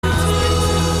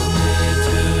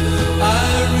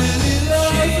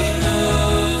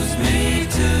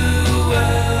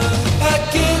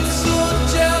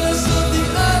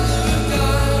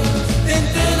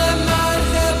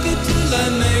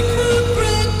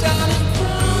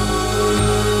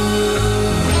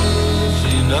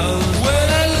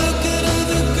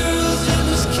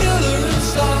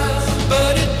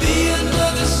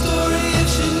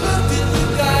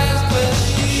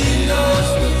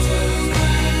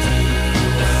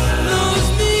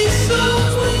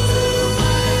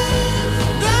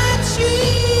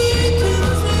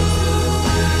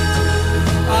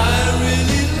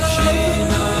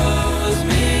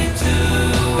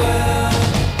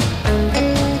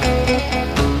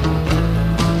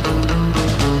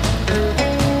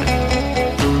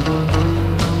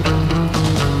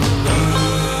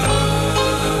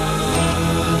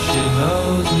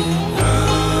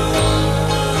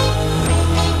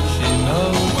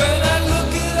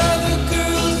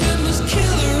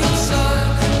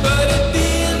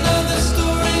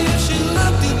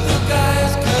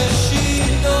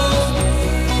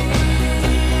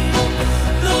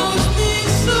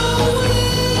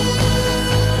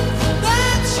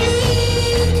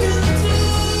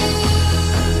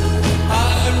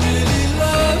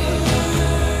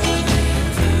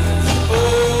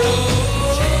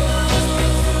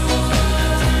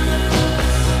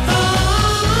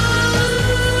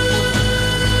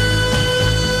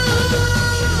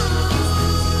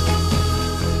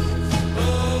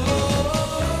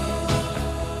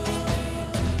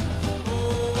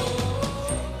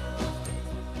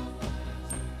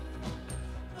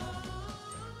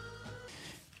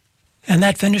And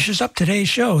that finishes up today's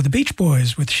show. The Beach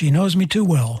Boys with She Knows Me Too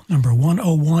Well, number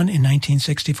 101 in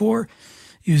 1964,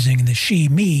 using the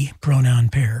she-me pronoun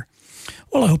pair.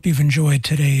 Well, I hope you've enjoyed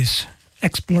today's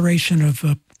exploration of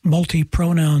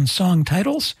multi-pronoun song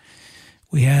titles.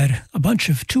 We had a bunch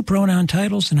of two-pronoun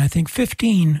titles and I think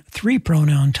 15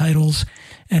 three-pronoun titles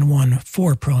and one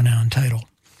four-pronoun title.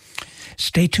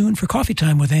 Stay tuned for Coffee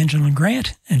Time with Angela and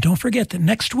Grant, and don't forget that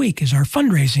next week is our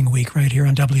fundraising week right here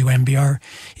on WMBR.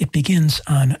 It begins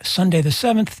on Sunday the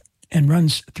 7th and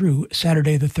runs through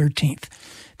Saturday the 13th.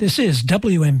 This is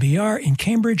WMBR in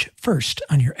Cambridge, first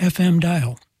on your FM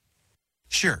dial.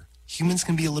 Sure, humans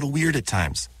can be a little weird at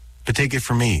times, but take it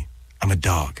from me, I'm a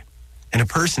dog. And a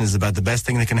person is about the best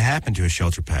thing that can happen to a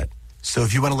shelter pet. So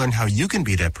if you want to learn how you can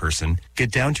be that person, get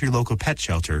down to your local pet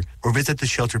shelter or visit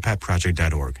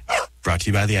theshelterpetproject.org. Brought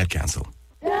to you by the Ad Council.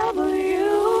 WMBR,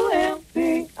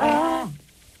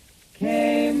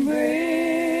 Cambridge.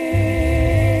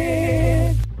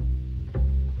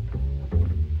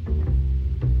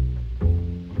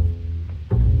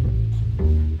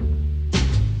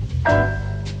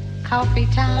 Coffee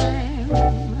time,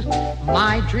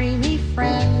 my dreamy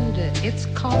friend, it's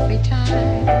coffee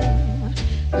time.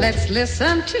 Let's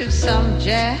listen to some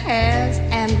jazz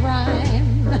and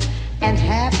rhyme and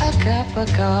have a cup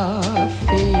of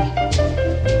coffee.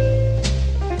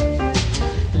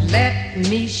 Let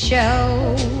me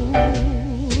show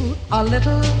a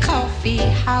little coffee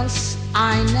house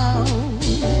I know,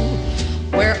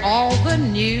 where all the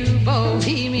new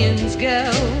bohemians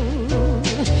go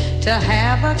to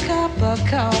have a cup of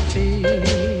coffee.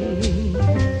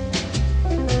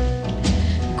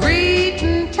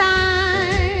 Greeting time,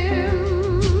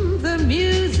 the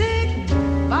music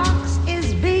box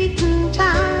is beating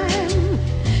time.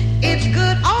 It's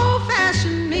good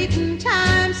old-fashioned meeting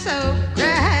time, so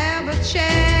grab a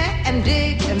chair and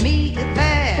dig me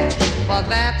there, for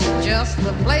that's just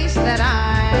the place that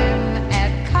I'm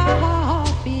at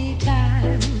coffee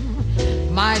time.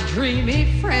 My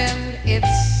dreamy friend, it's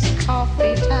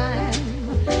coffee time.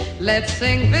 Let's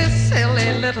sing this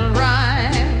silly little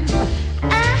rhyme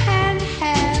and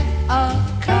have a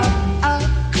cup of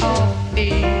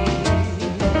coffee.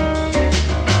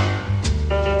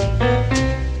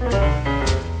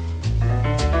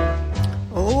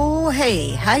 Oh,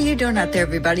 hey, how you doing out there,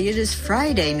 everybody? It is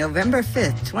Friday, November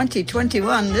 5th,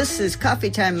 2021. This is Coffee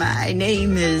Time. My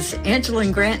name is Angela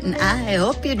Grant, and I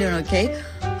hope you're doing okay.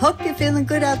 Hope you're feeling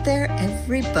good out there,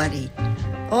 everybody.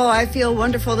 Oh, I feel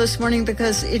wonderful this morning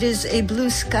because it is a blue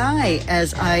sky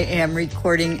as I am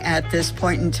recording at this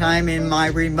point in time in my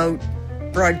remote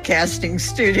broadcasting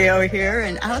studio here,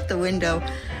 and out the window.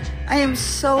 I am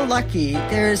so lucky.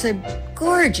 There's a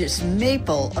gorgeous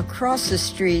maple across the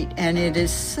street, and it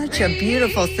is such a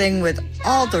beautiful thing with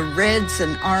all the reds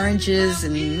and oranges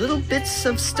and little bits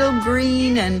of still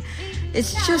green, and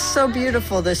it's just so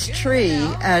beautiful, this tree,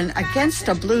 and against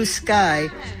a blue sky.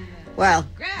 Well,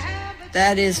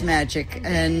 that is magic,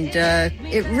 and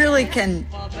it really can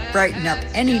brighten up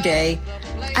any day,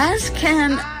 as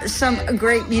can some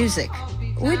great music,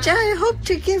 which I hope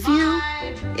to give you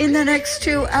in the next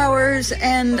 2 hours.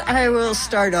 And I will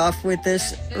start off with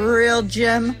this real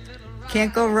gem.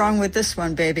 Can't go wrong with this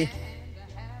one, baby.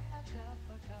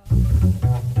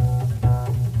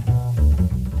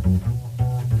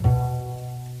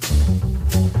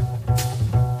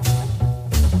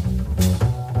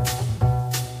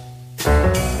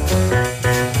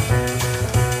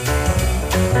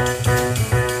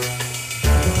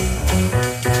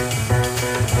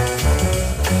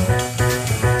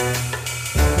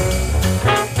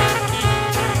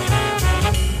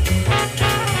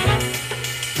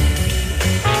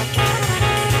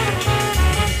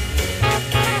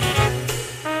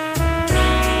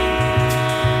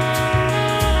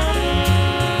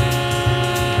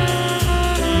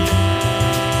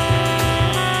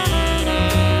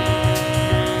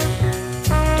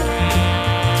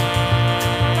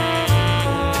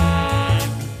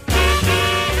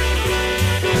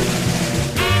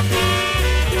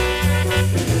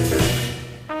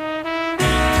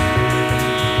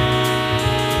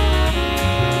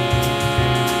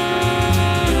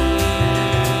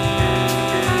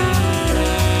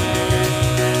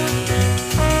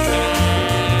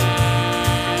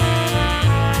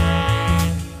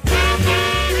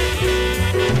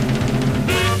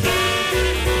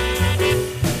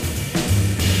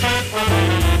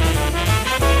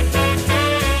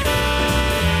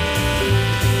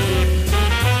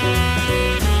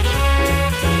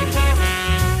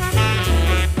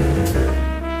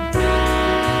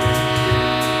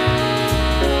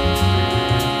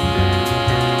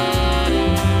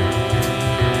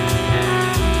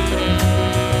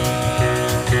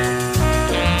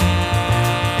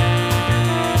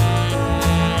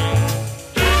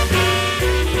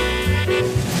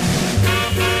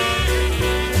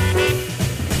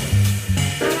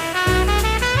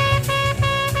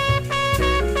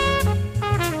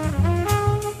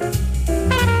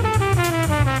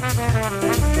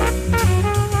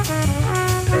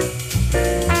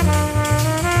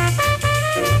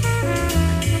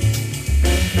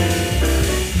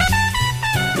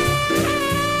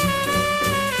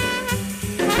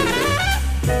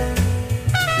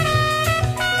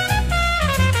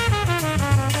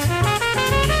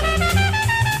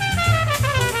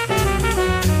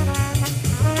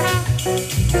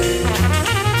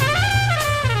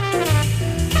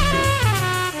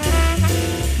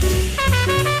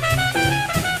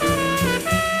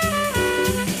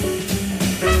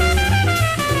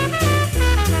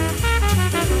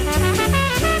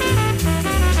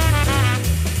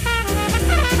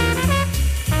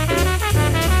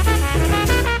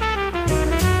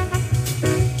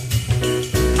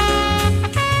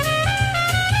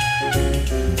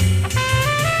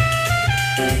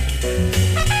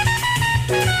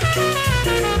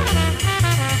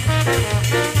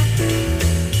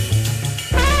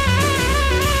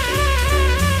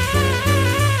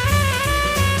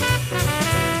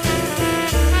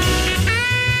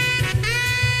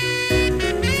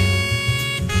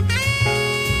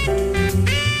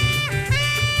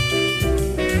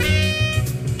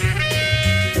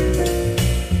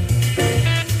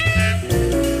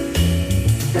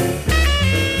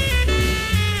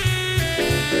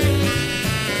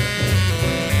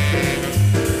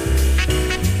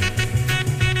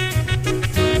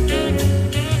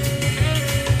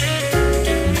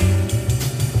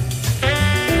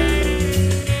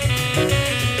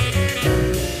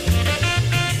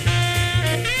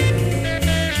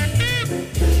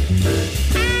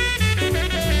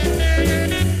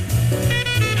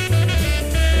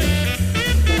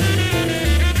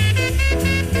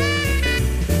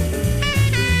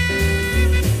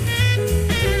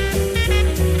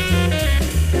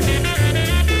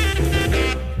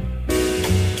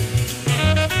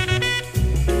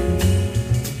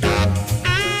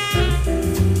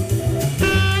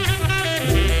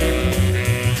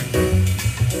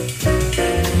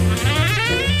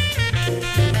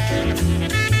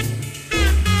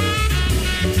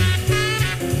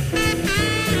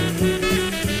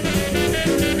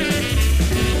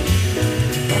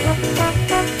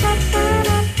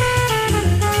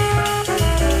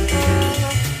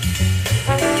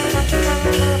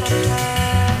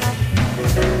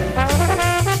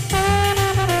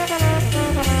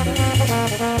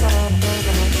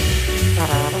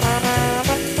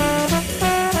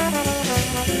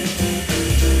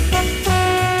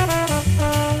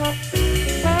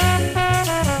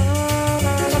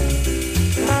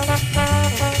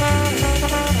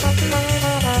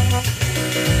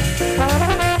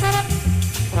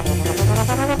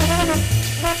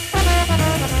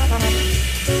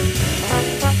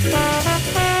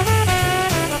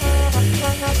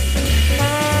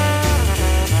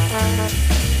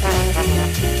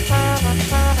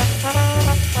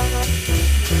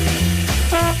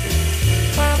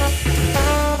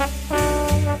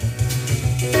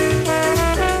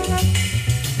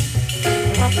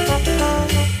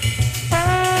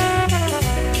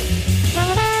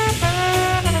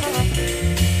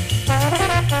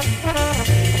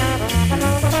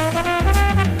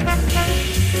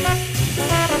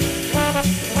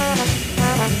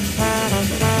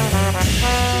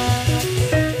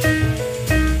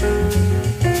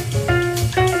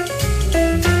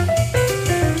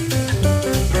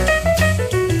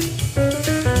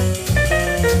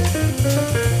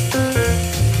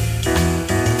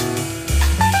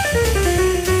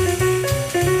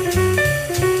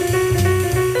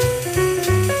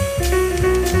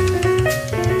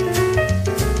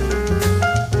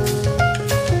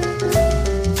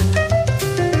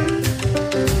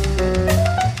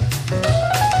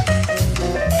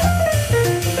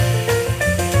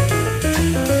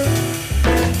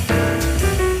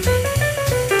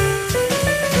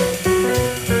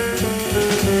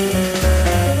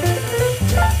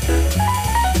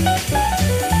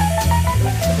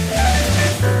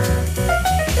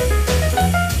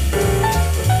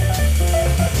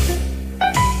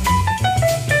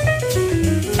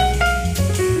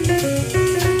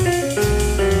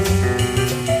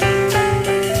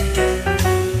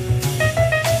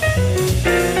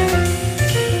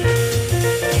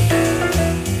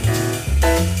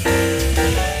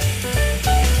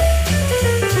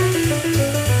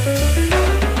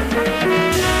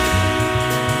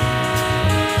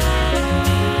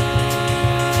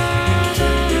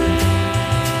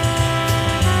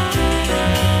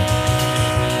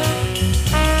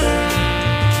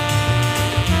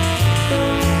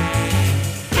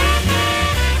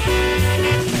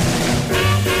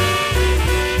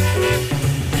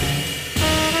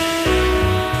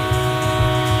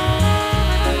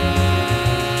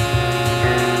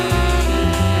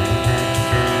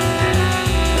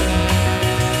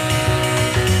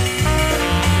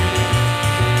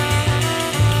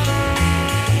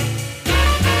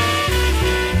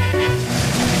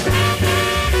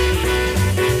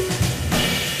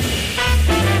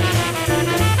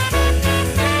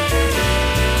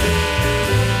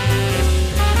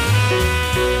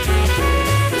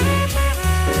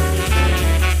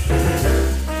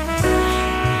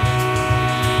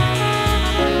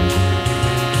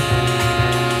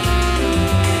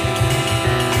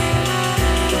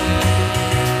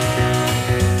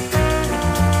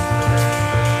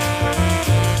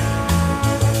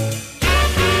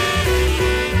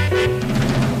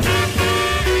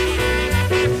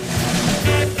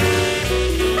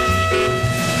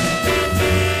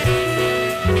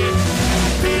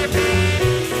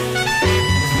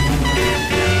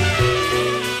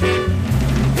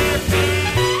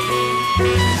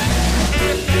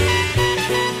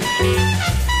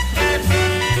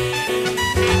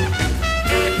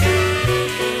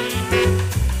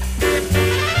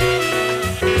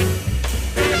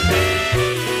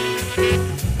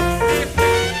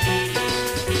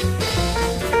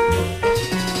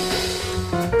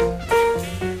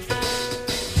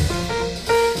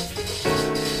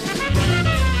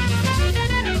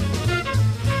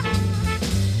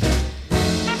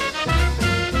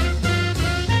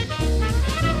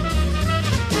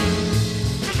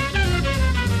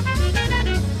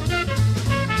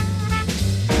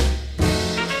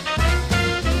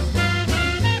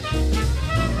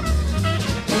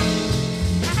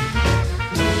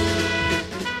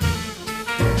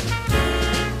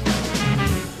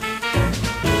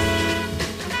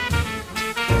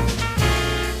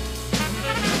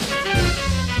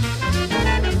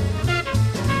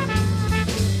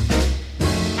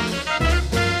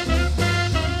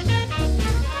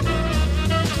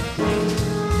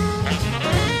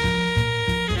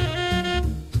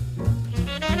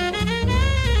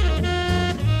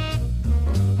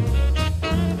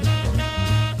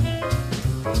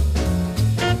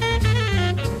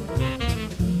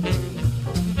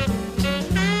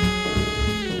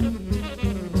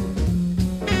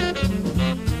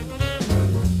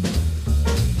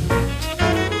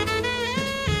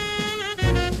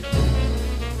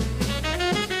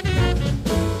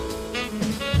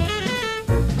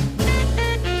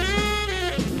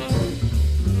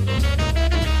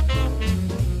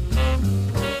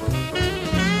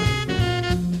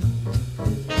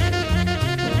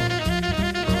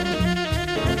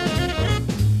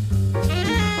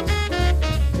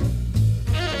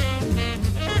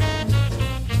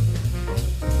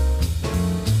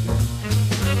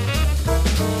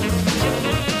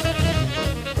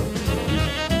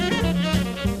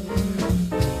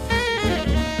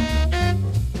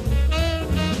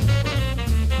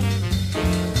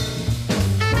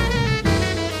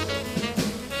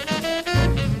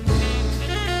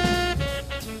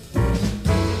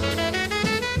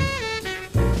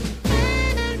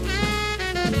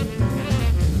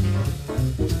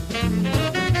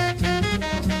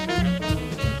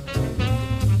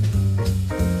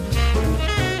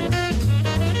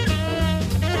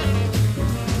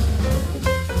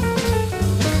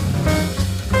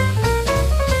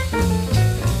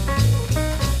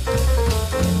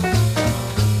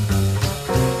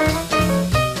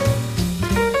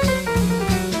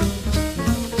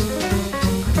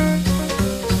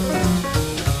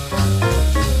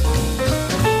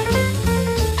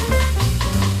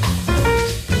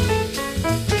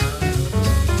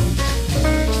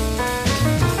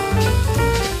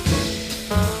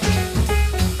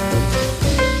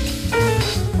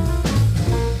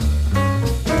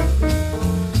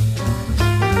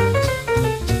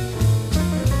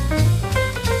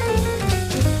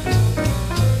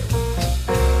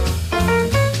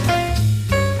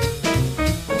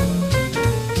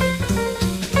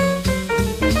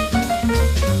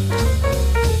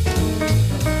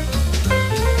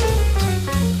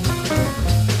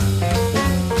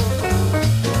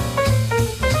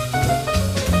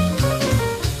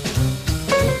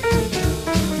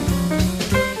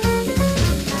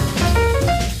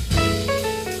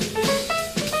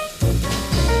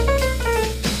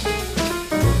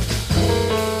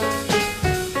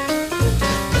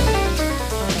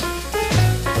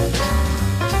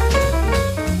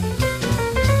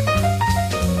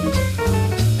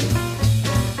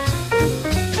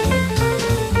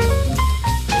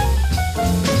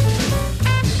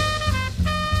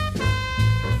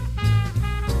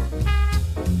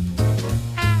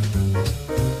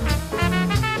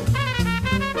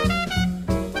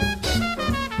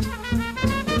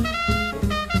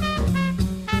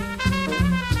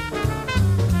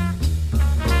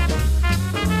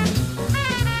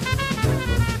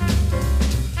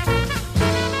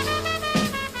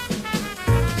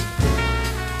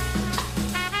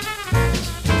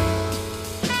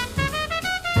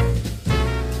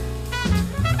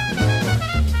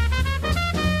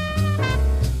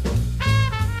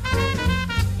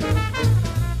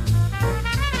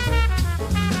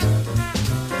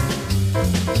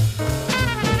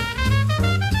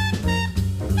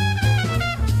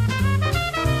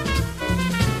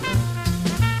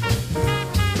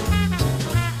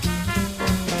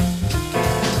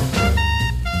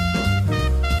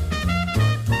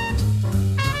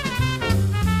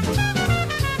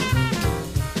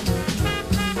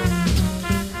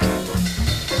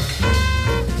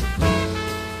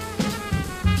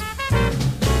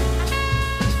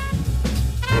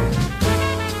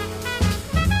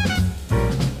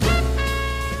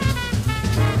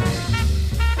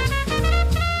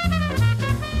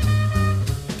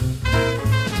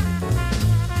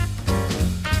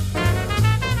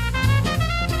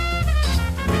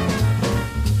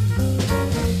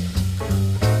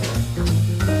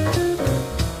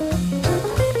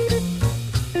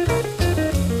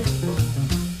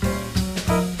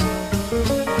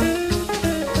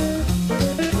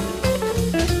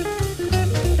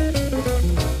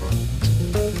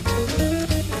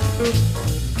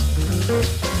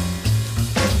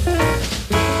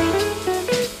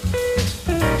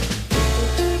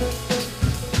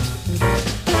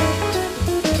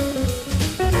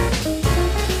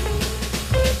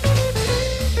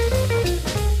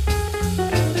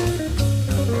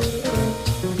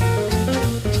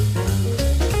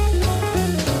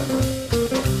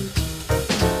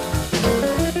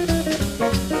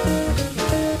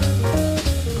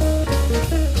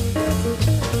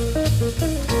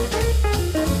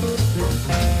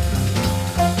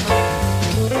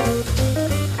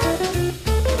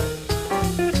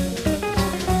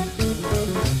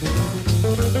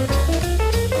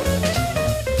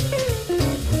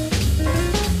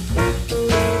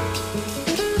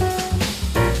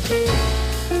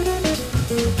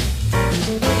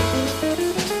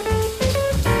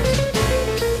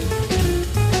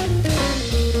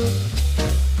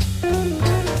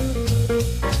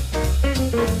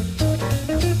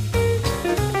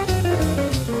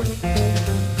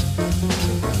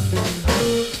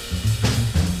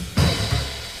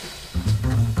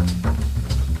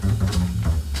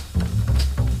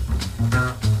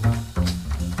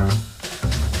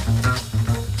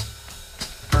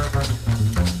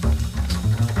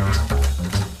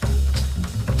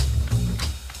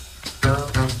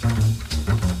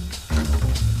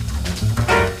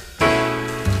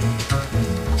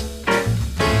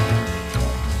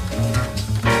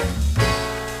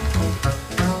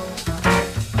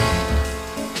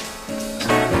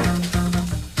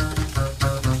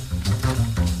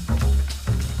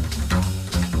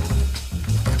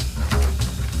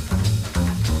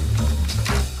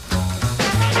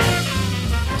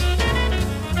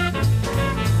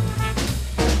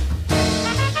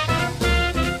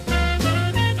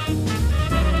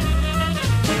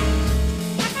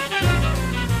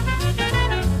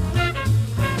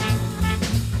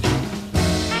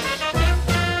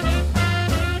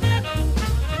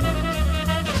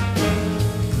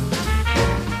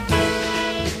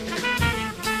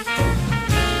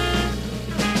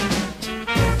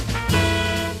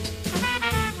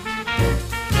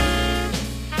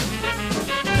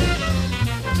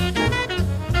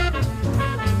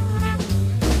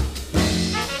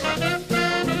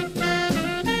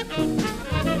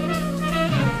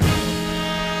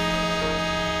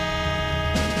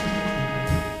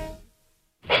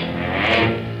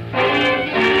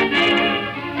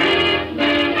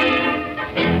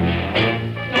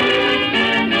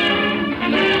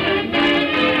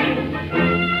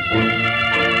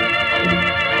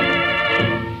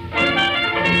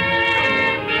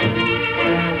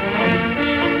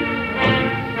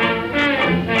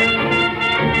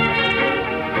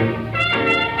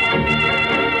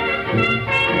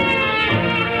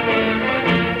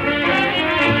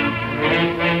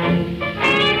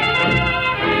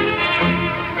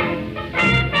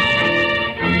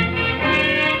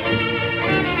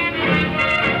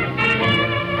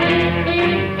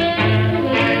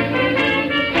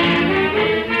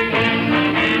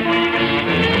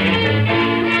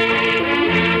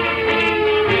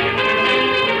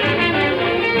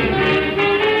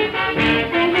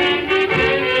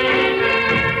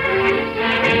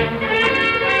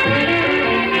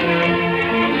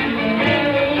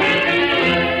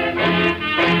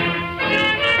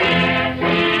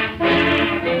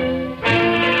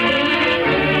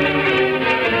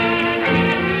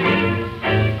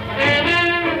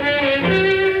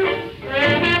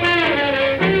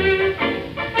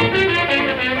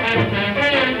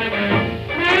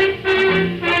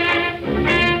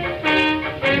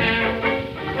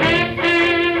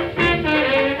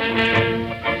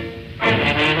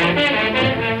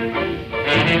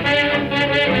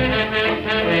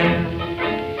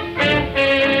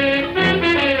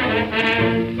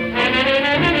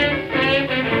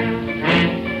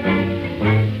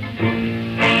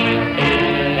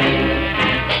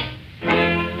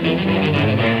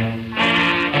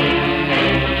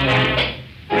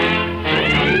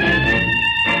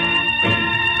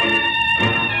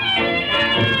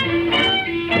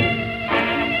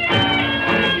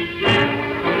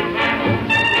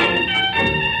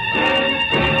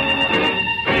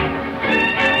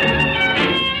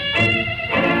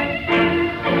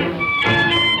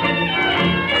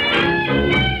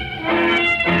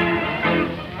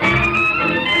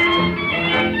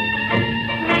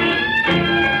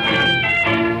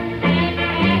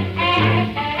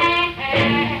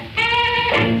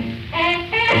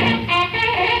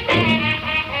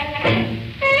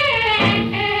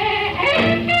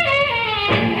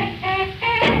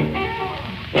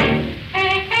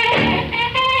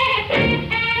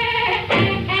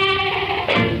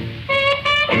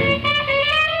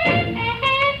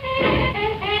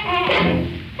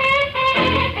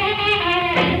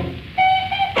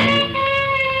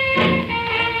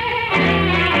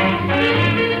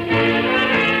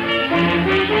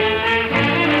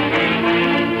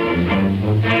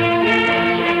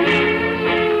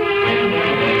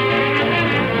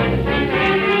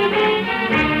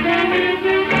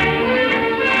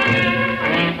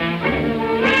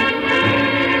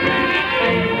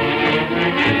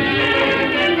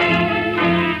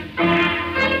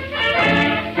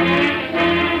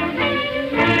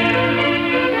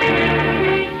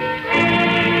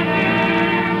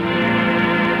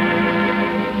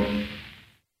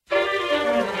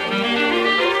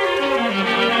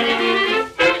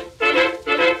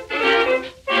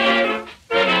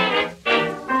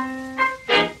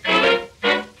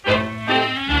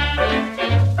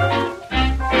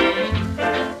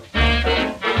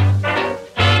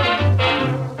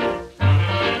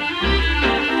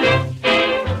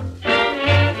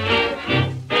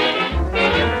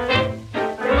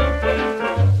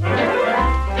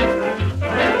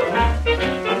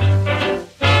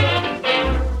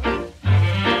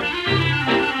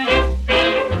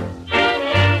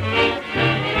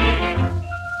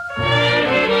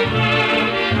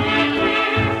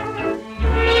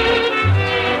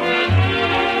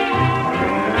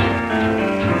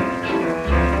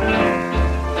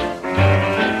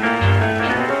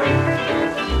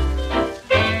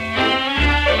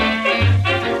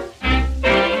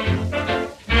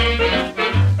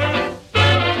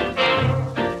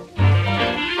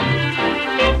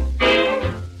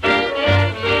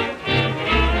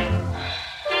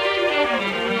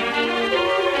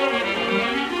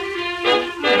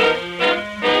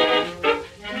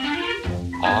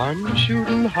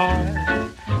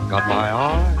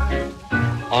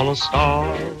 on a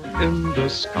star in the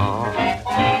sky,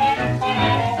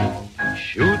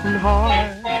 shooting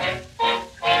high.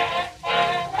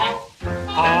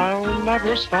 I'll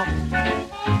never stop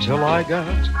till I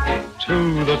get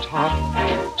to the top.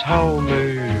 Tell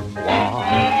me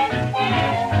why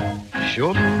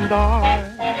shouldn't I?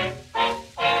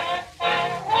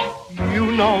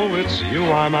 You know it's you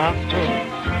I'm after.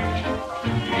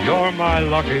 You're my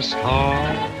lucky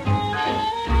star.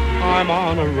 I'm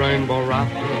on a rainbow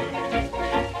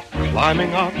rafter,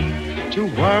 climbing up to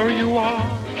where you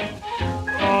are.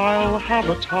 I'll have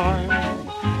a time,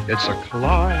 it's a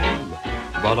climb,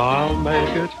 but I'll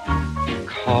make it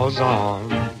 'cause I'm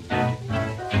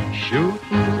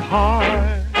shooting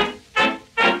high.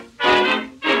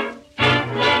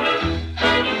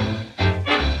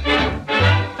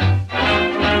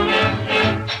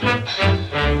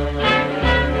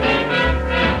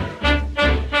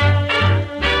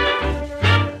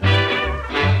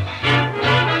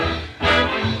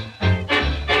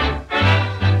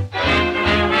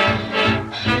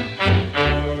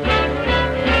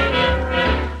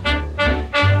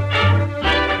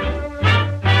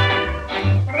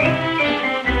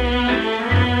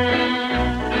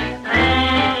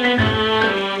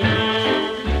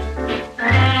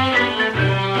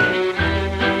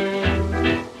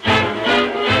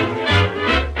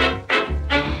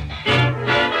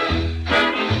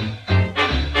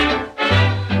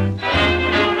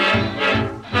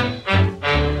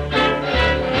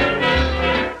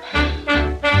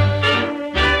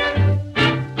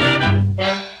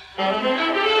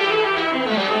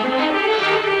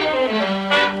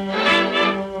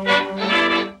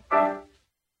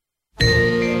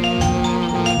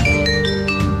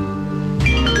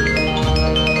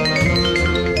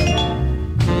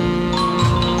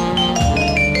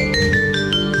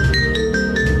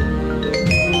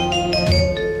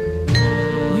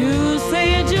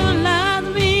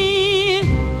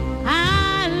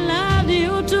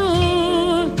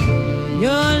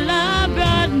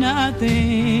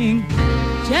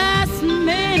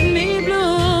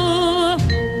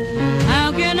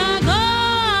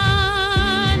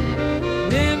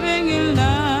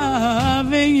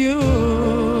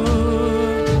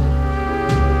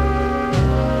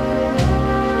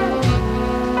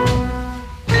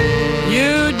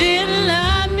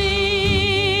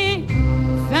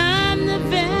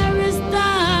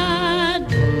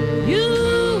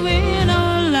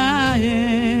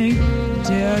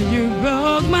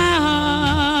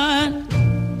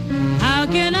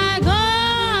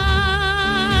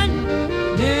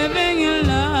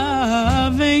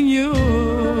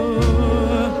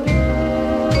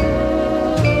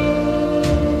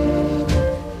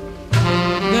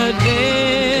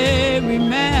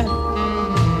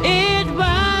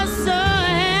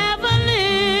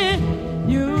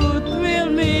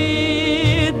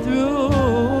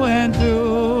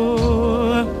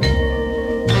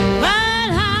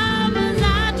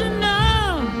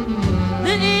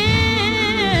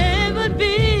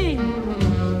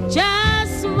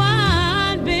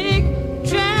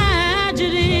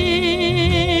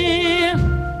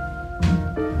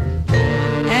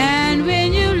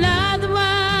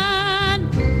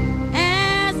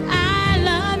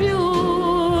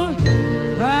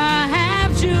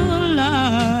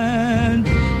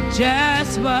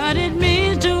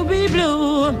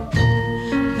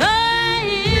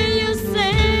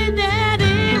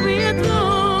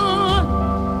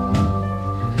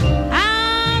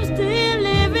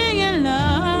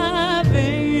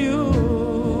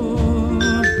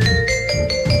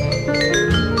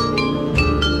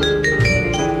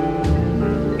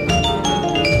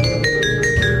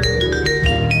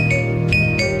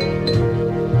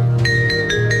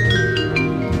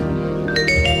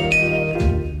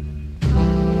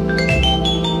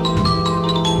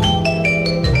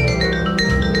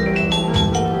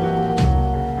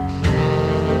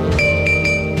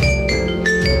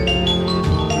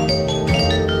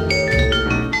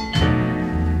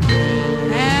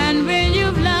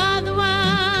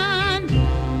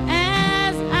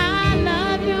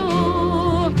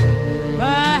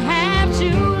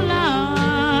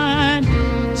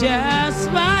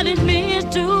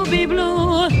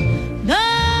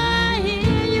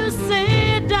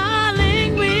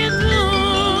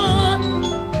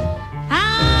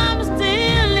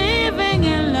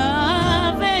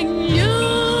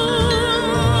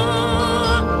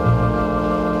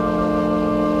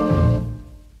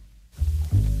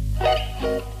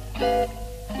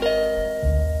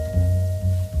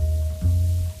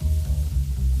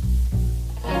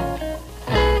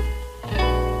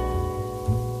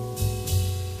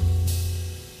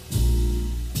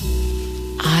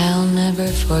 I'll never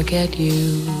forget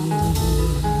you.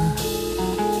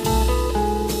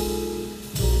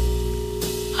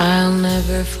 I'll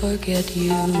never forget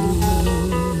you.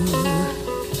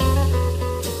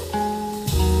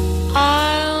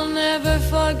 I'll never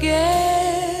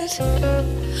forget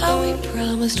how we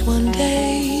promised one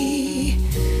day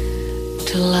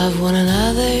to love one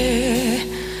another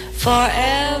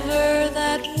forever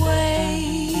that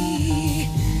way.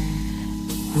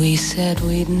 We said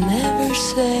we'd never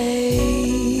say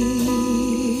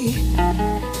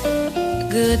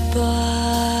goodbye.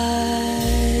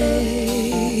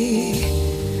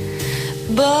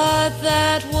 But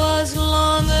that was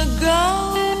long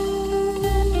ago.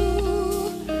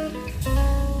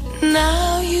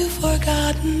 Now you've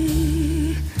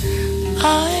forgotten,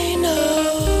 I know.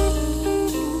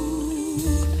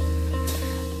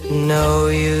 No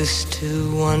use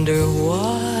to wonder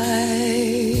why.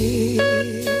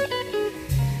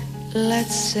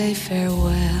 Let's say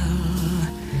farewell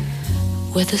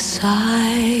with a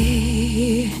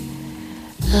sigh.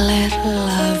 Let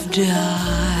love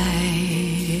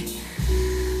die,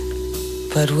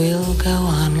 but we'll go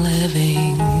on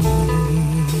living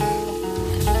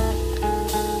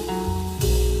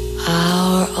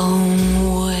our own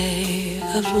way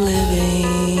of living.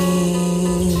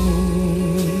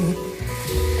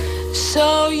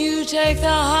 So you take the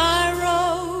high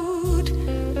road,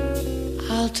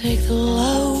 I'll take the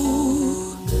low.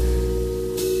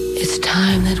 It's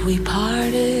time that we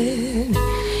parted,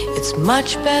 it's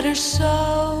much better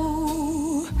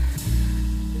so.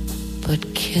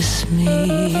 But kiss me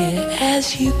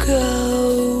as you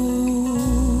go.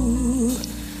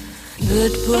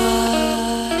 Goodbye.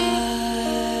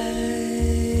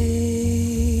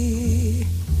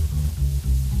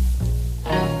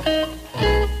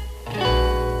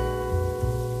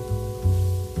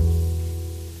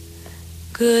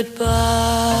 Goodbye.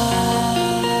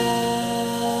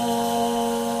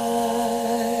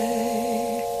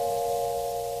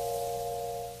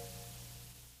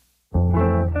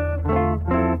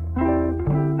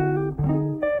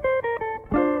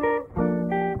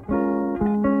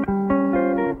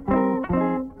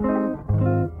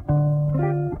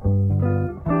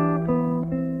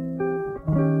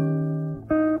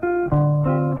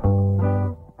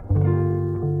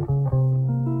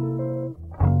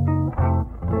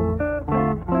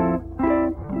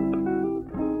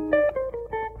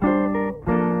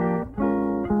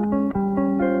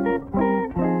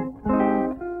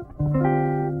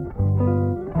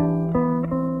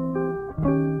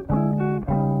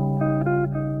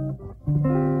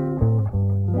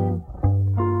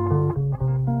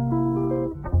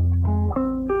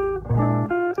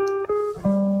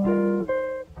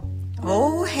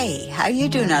 How you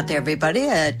doing out there, everybody?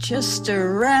 At just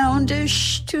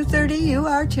around-ish 2:30, you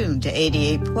are tuned to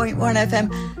 88.1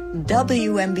 FM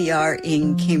WMBR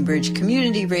in Cambridge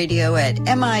Community Radio at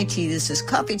MIT. This is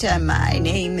Coffee Time. My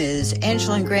name is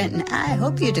Angela Grant, and I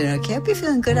hope you're doing okay. Hope you're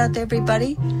feeling good out there,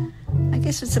 everybody. I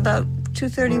guess it's about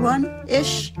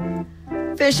 2:31-ish.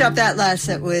 Finish up that last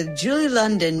set with Julie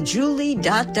London, Julie ...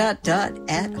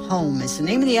 at Home. It's the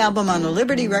name of the album on the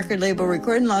Liberty record label,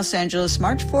 recorded in Los Angeles,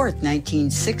 March 4th,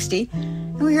 1960.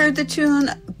 And we heard the tune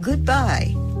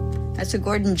Goodbye. That's a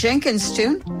Gordon Jenkins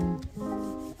tune.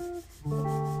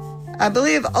 I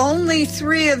believe only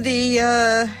 3 of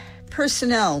the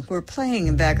personnel were playing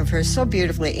in back of her so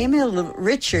beautifully. Emil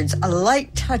Richards, a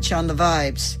light touch on the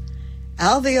vibes.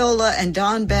 Al Viola and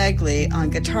Don Bagley on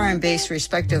guitar and bass,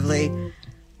 respectively,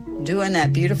 doing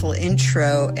that beautiful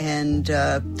intro. And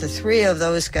the 3 of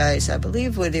those guys, I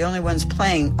believe, were the only ones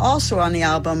playing. Also on the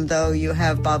album, though, you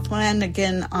have Bob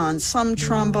Flanagan on some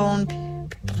trombone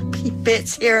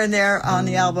bits here and there on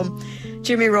the album,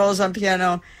 Jimmy Rolls on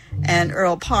piano, and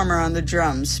Earl Palmer on the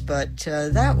drums. But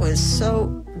that was so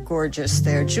gorgeous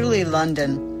there. Julie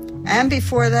London. And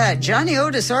before that, Johnny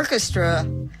Otis Orchestra.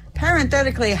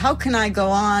 Parenthetically, How Can I Go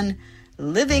On?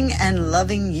 Living and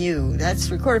Loving You. That's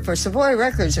recorded for Savoy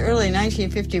Records early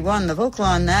 1951. The vocal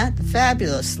on that, the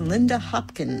fabulous Linda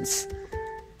Hopkins.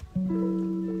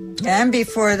 And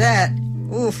before that,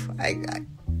 I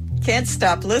can't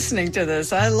stop listening to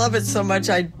this. I love it so much.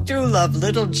 I do love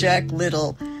Little Jack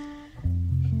Little.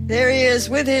 There he is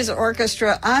with his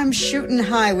orchestra, I'm Shootin'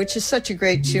 High, which is such a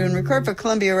great tune. Recorded for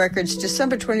Columbia Records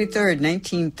December 23rd,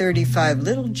 1935.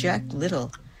 Little Jack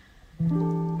Little.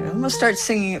 I'm going to start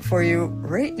singing it for you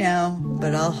right now,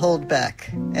 but I'll hold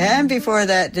back. And before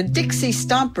that, the Dixie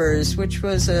Stompers, which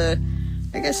was,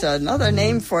 another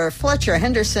name for Fletcher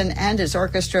Henderson and his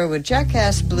orchestra with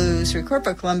Jackass Blues, recorded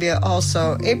by Columbia,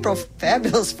 also April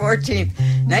fabulous 14th,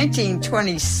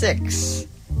 1926.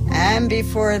 And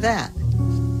before that,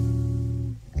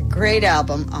 great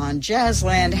album on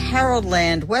Jazzland, Harold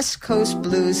Land, West Coast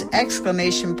Blues,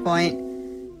 exclamation point.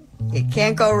 You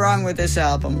can't go wrong with this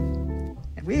album.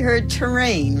 We heard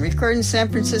Terrain, recorded in San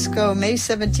Francisco, May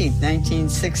 17th,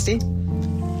 1960.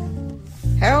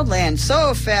 Harold Land,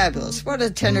 so fabulous. What a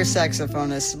tenor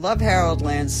saxophonist. Love Harold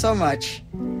Land so much.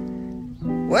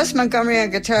 Wes Montgomery on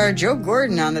guitar, Joe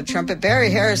Gordon on the trumpet, Barry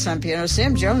Harris on piano,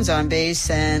 Sam Jones on bass,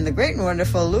 and the great and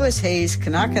wonderful Louis Hayes,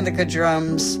 Kanaka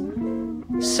drums.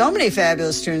 So many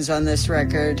fabulous tunes on this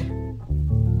record.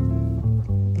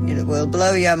 It will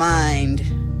blow your mind.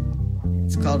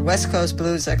 It's called West Coast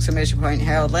Blues, exclamation point,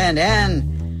 Harold Land.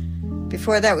 And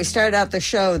before that, we started out the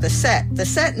show, the set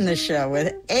in the show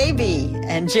with A.B.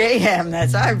 and J.M.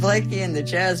 That's I, Blakey, and the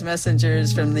Jazz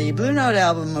Messengers from the Blue Note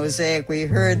album Mosaic. We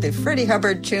heard the Freddie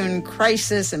Hubbard tune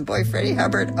Crisis, and boy, Freddie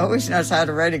Hubbard always knows how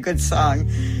to write a good song.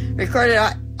 Recorded,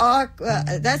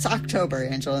 that's October,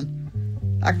 Angela.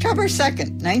 October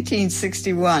 2nd,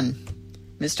 1961.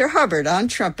 Mr. Hubbard on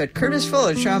trumpet, Curtis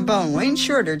Fuller trombone, Wayne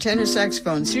Shorter tenor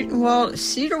saxophone,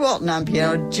 Cedar Walton on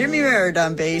piano, Jimmy Merritt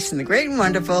on bass, and the great and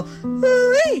wonderful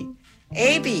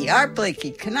A.B. Art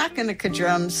Blakey, Kanaka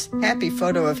drums. Happy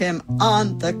photo of him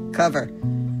on the cover.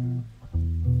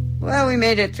 Well, we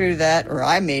made it through that, or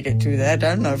I made it through that.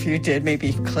 I don't know if you did.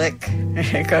 Maybe click.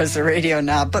 It goes the radio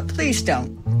now, but please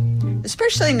don't.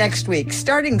 Especially next week,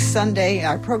 starting Sunday,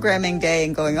 our programming day,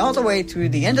 and going all the way through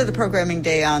the end of the programming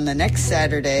day on the next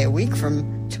Saturday, a week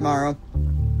from tomorrow.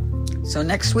 So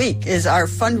next week is our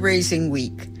fundraising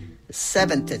week. The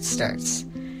 7th it starts.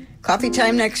 Coffee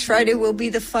time next Friday will be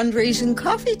the fundraising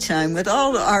coffee time with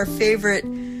all our favorite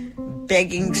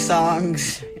begging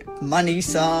songs, money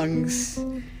songs.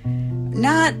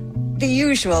 Not the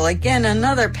usual. Again,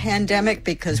 another pandemic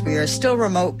because we are still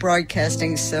remote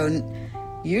broadcasting, so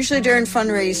usually during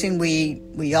fundraising,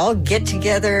 we all get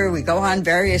together, we go on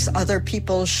various other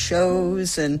people's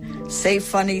shows and say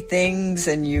funny things,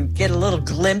 and you get a little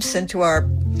glimpse into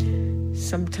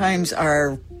sometimes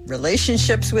our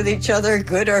relationships with each other,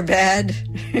 good or bad.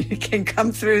 It can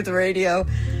come through the radio.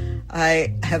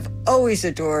 I have always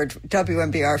adored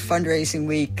WMBR Fundraising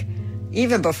Week,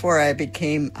 even before I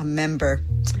became a member.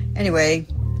 Anyway,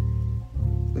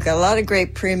 we got a lot of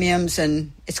great premiums,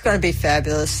 and it's going to be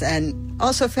fabulous. And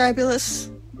also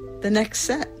fabulous, the next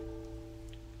set.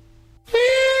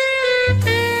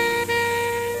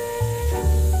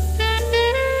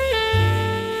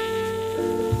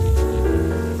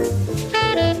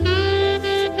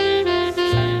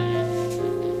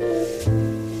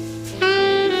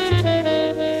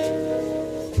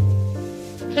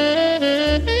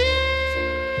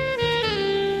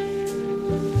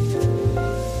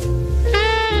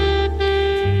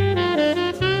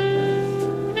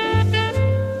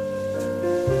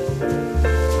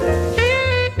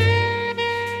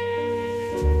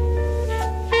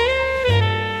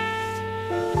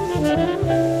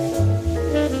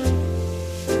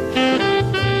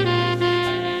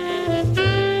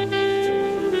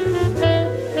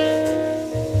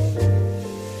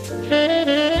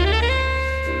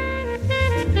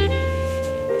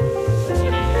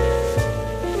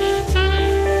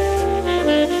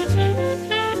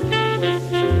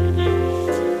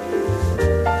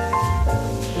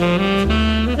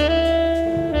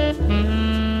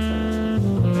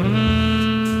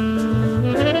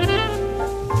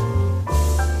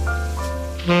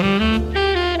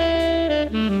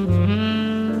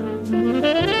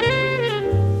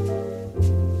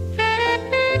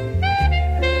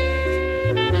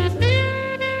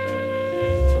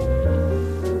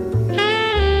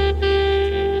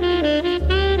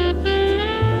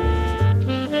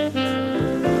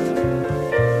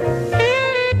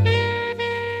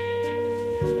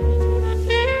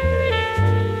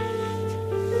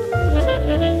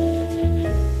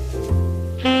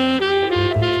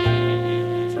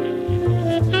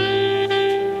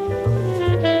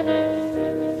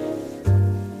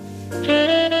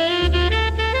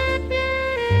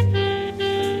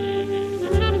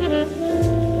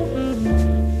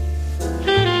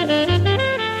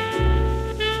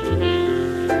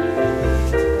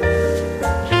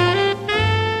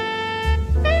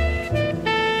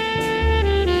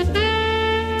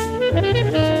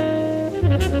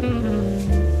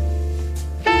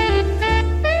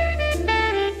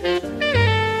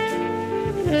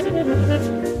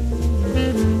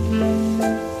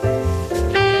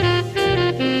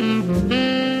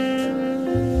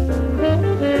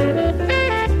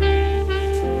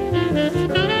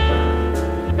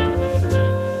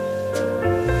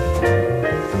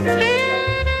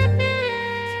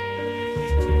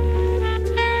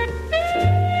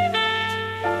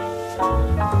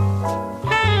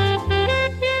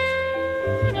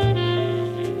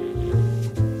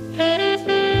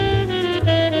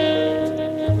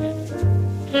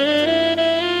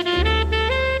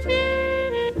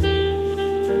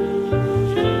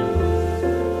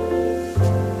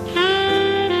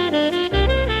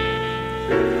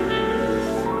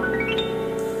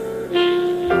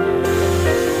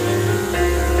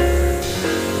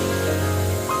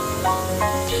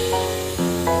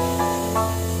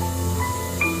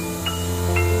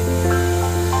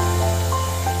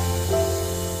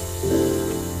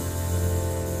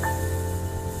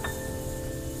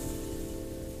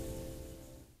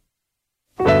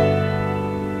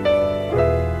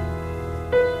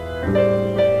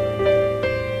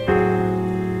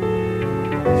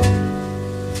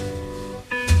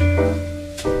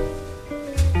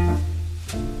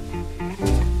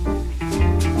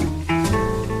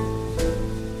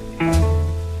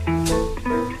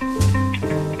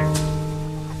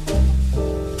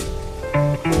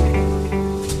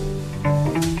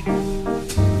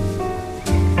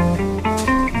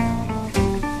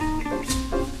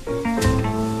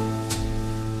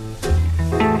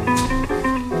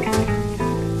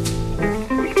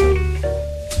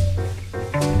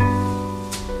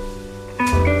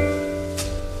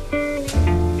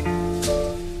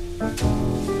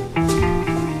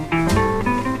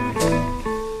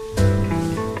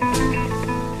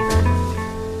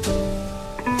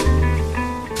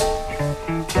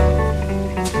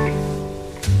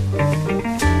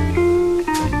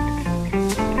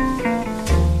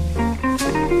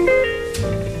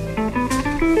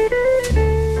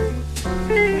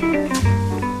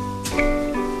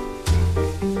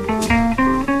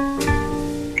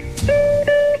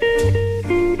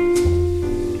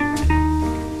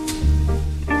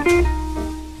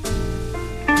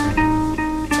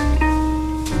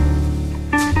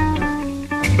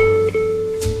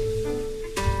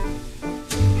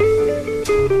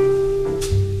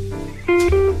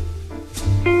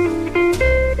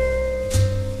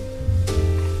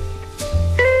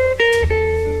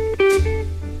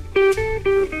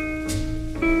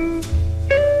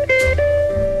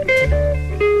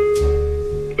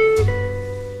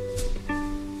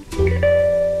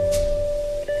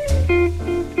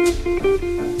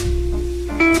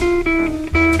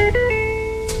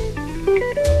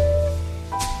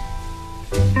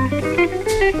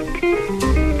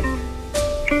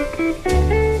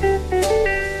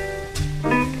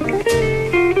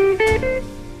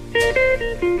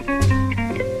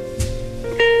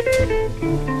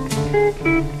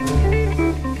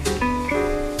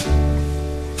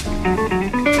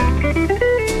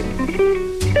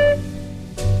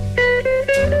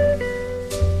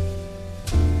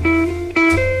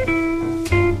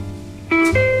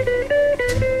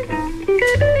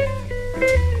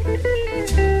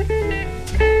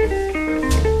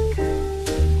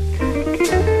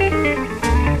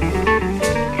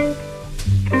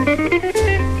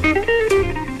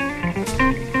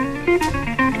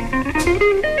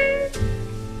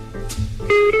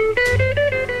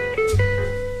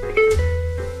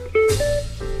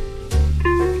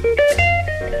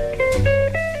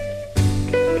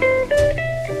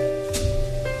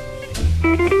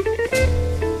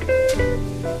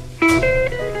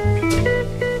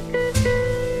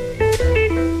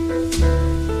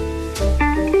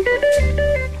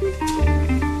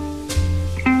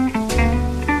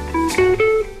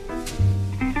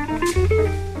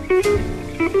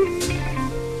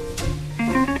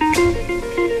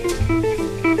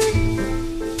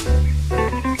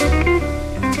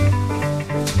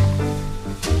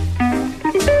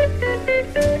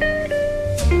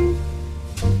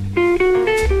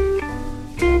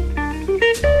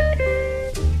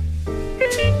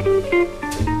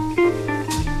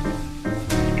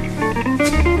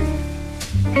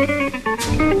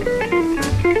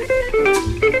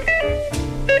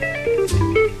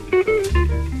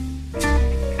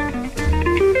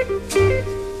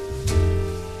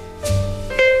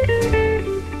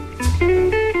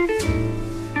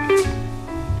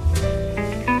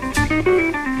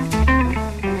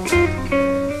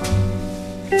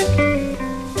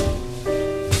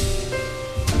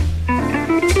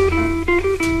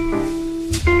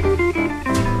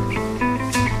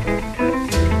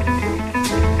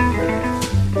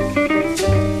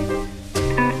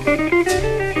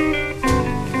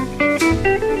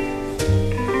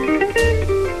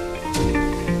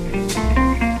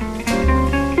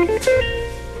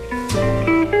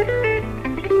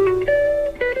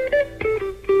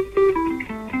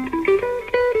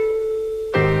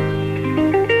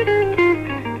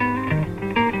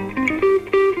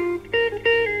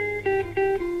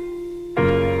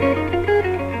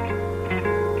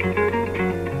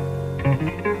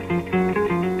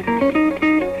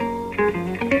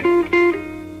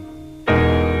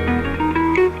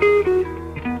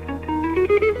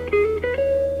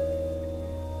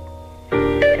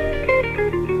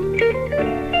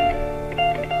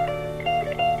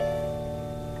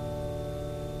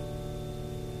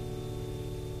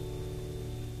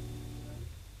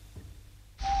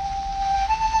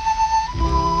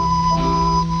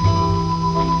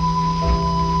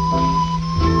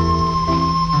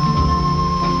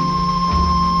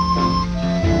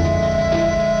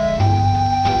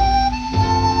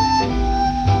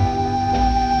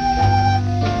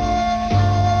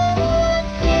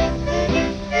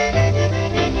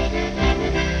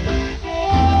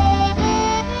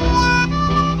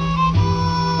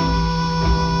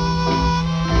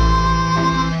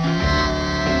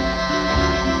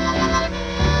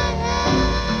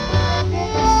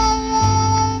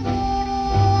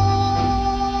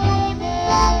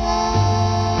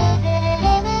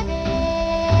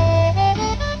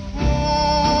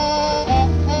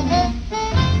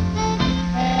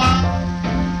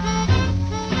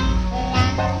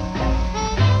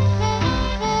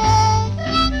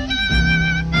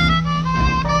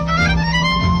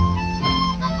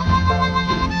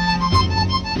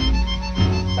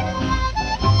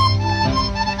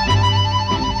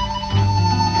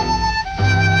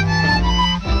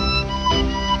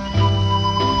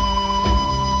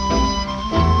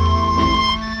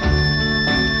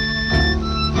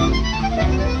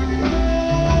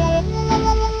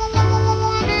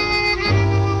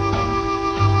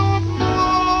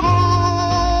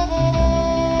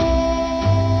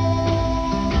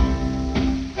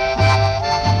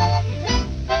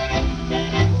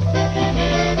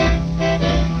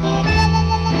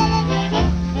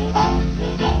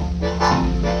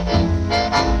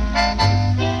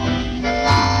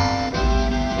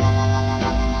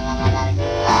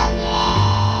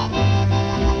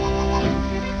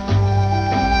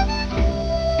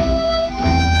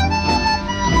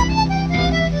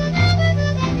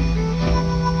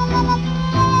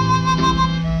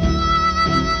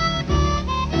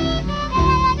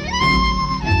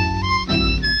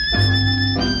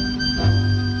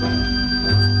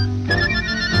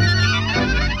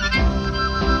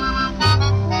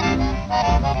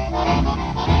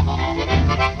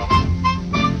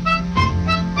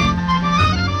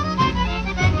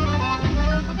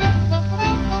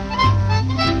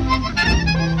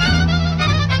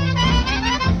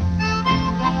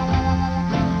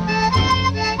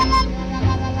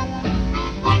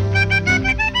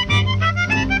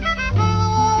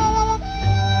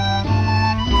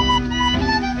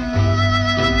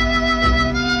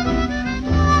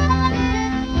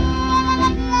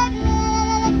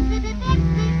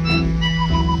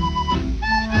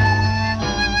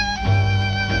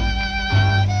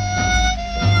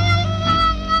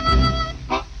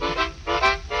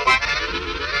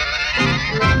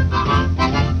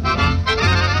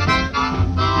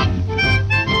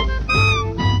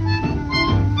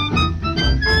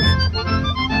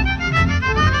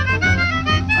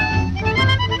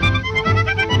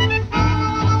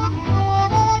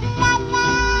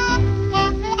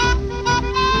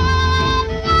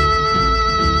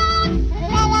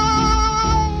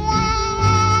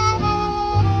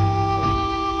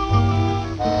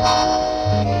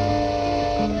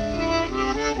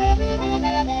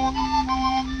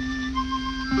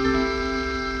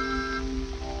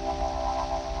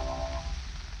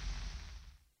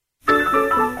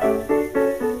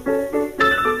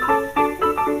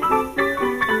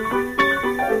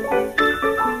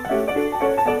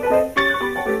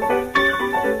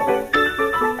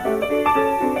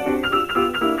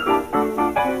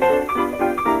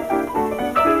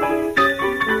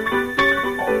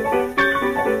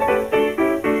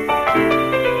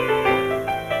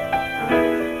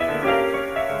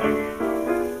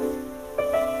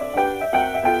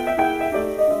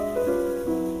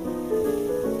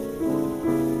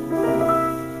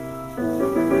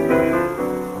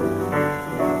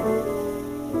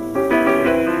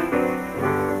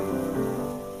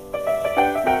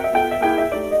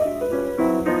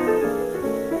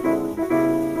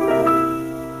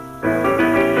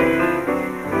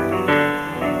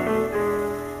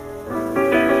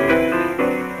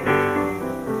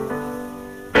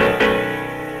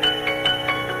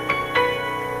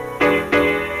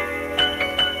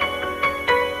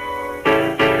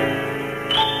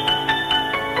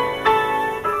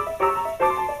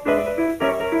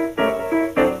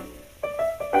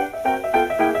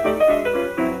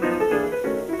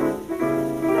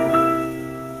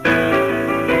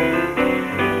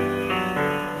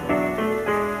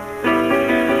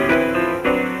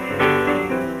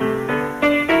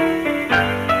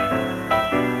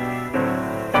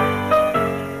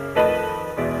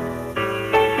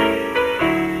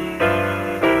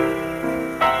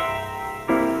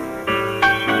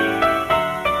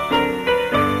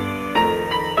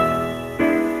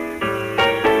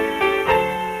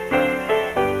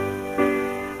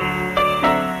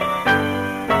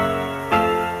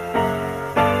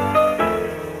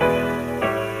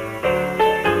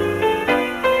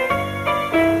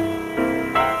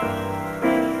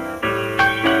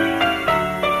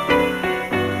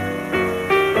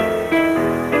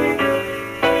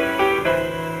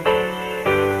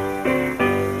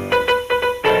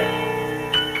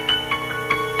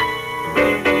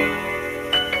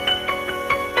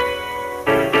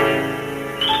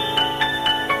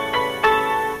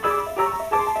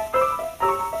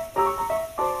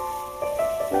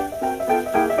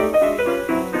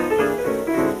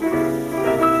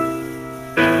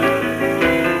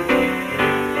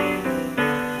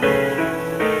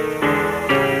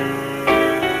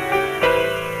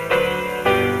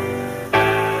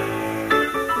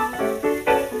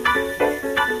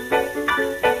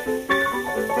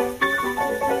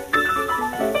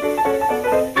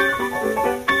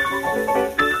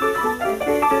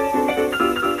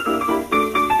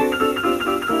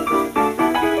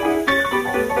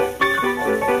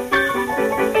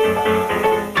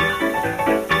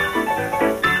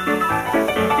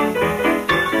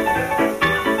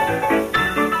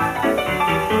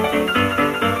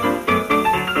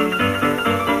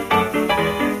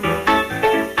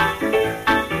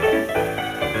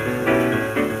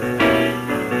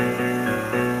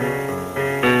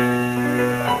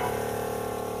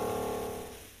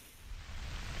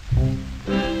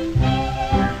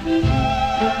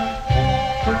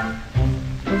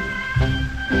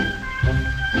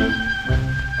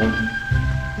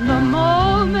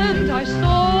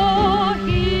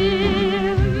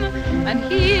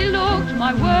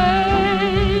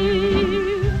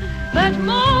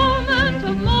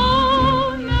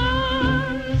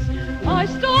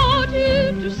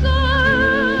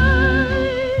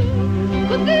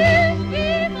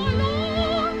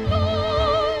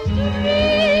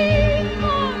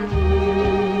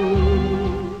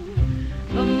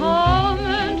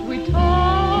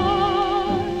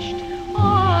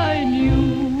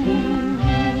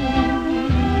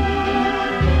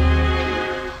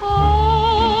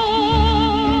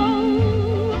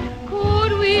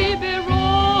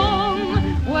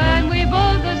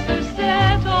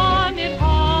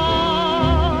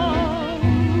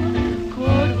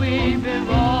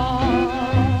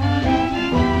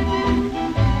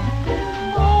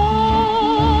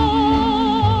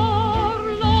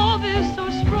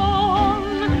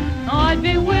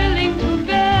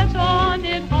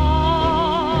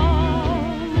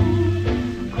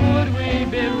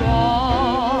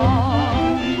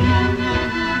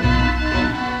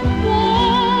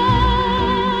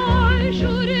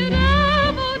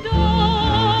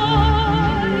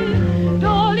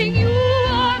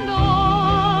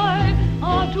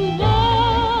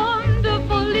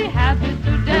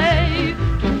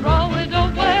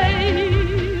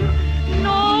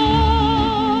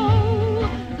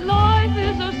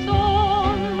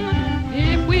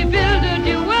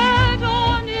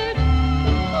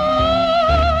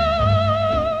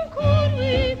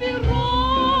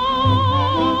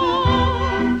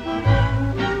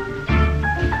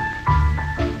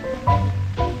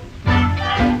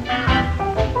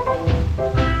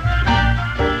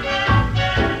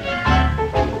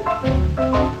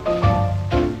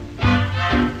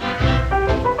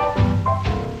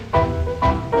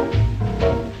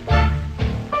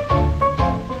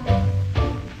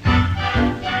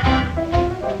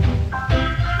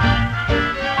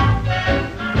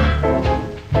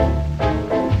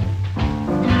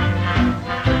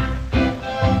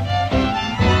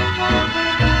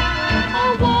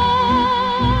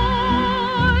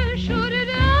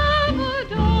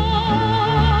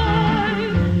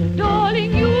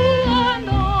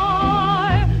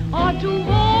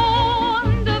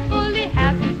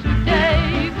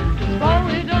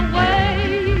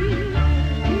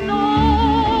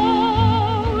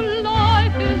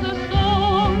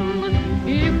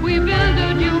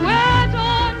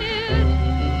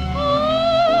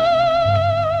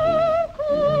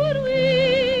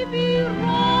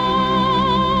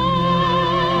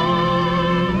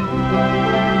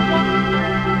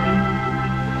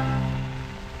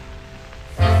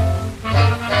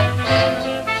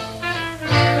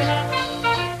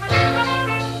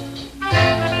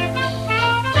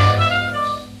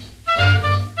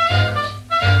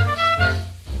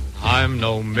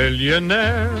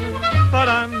 millionaire, but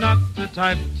I'm not the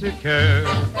type to care,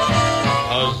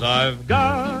 'cause I've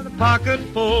got a pocket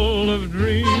full of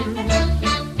dreams.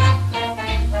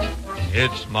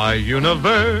 It's my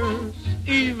universe,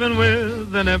 even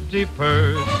with an empty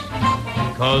purse,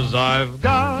 'cause I've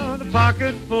got a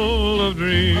pocket full of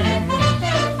dreams.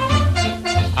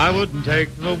 I wouldn't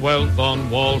take the wealth on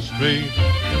Wall Street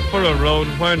for a road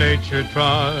where nature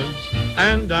trods,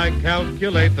 and I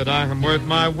calculate that I am worth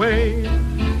my weight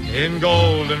in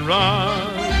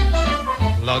goldenrod.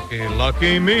 Lucky,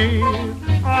 lucky me,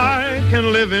 I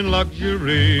can live in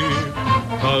luxury,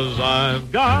 'cause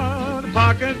I've got a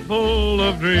pocket full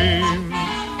of dreams.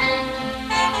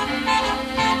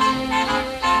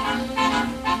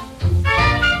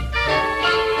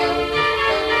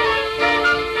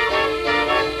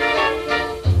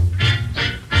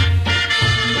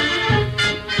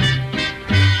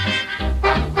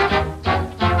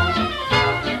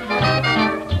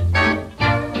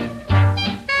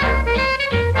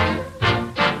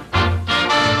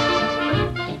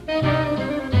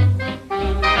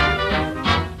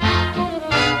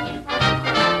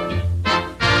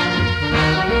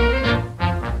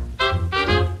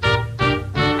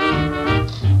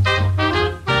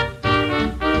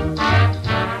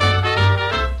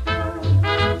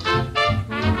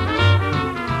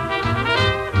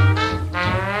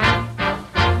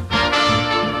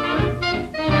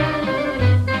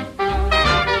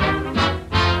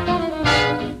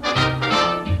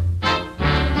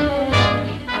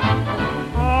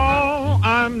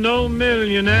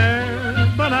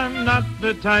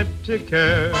 the type to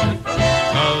care,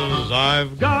 'cause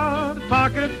I've got a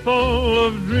pocket full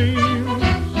of dreams.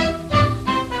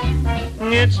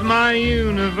 It's my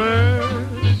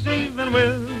universe, even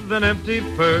with an empty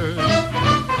purse,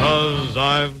 'cause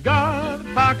I've got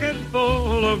a pocket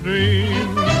full of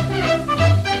dreams.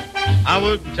 I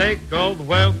would take all the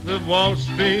wealth of Wall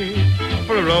Street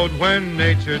for a road where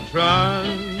nature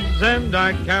trods, and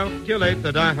I calculate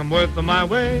that I am worth my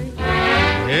weight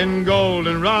in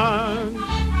golden rods.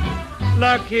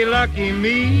 Lucky, lucky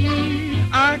me,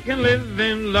 I can live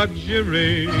in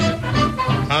luxury,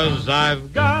 'cause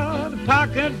I've got a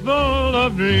pocket full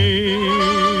of dreams.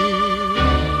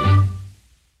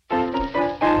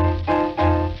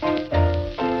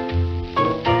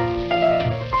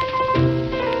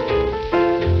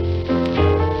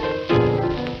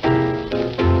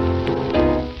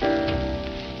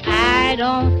 I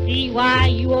don't see why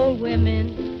you old women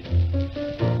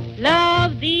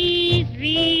love these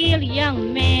real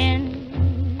young men.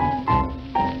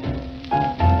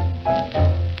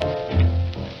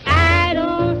 I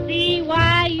don't see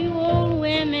why you old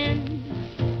women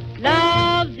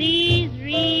love these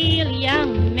real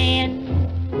young men.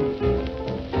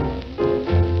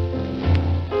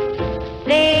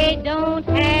 They don't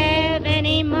have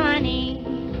any money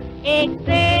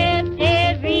except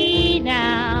every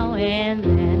now and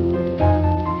then.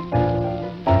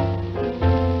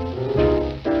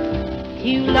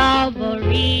 To love a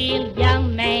real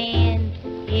young man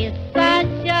is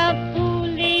such a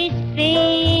foolish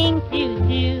thing to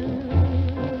do.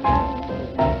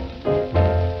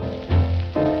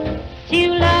 To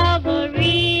love a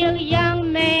real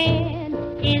young man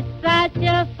is such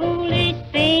a foolish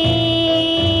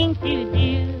thing to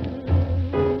do.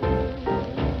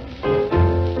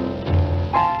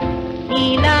 He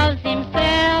loves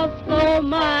himself so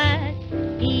much,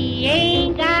 he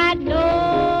ain't got no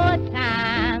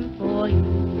time for you.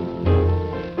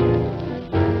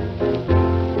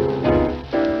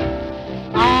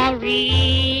 A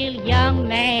real young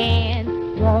man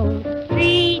won't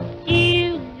treat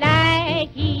you like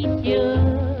he should.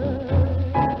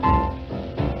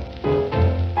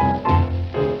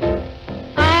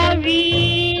 A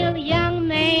real young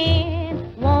man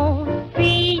won't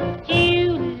treat you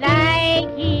like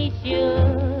he should.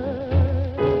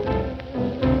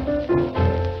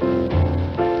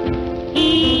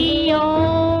 He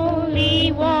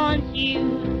only wants you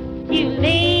to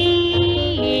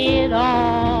lay it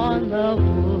on the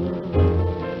wood.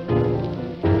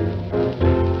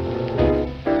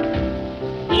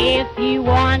 If you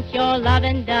want your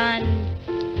loving done,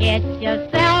 get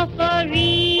yourself a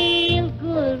real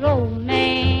good old man.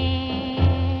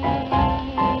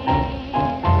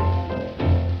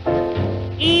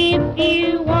 If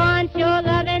you want your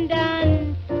loving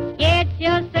done, get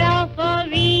yourself a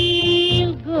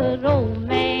real good old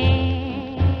man.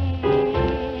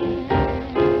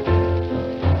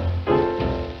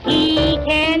 He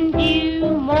can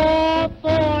do more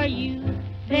for you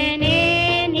than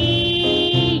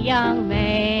any young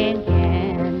man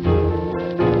can.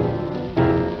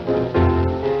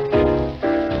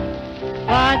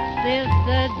 But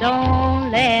sister,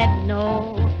 don't let no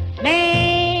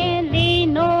man lay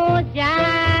no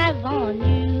jive on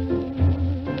you.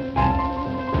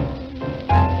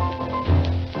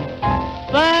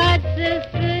 But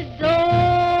sister,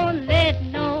 don't let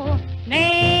no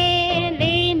man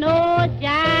lay no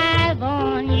jive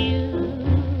on you.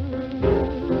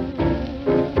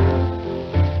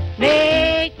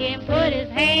 Make him put his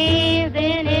hands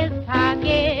in his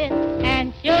pocket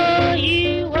and show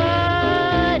you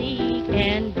what he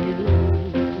can do.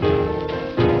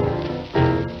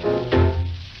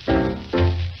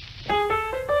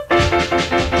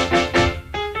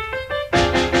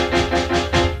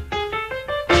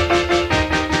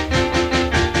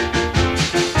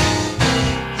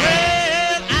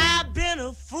 Well, I've been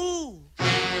a fool.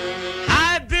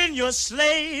 I've been your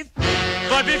slave.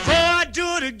 But before I do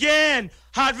it again,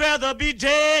 I'd rather be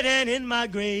dead and in my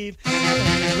grave. It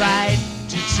ain't right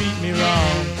to treat me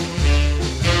wrong.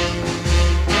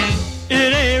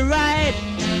 It ain't right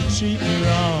to treat me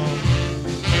wrong.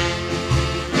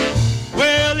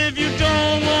 Well, if you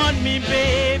don't want me,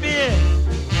 baby,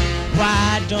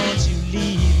 why don't you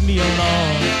leave me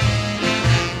alone?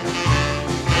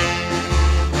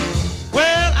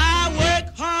 Well, I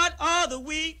work hard all the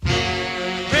week,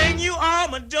 bring you all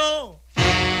my dough.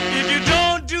 If you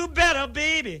don't do better,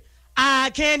 baby, I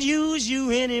can't use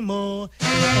you anymore. It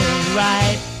ain't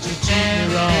right to treat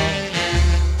me wrong.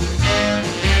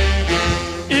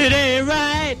 It ain't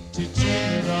right to treat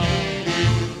me wrong.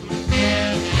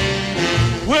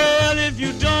 Well, if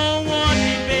you don't want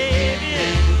me, baby,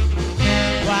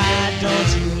 don't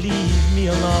you leave me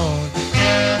alone?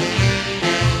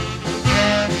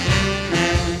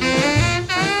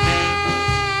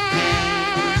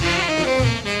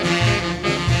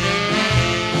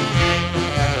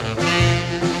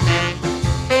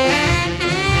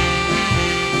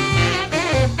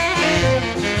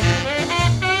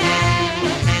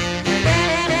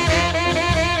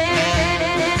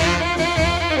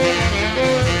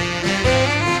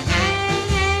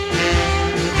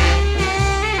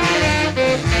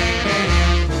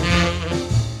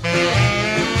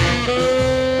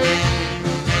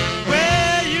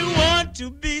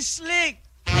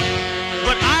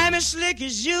 Slick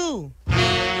as you,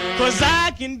 'cause I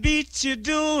can beat you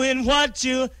doing what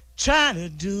you're trying to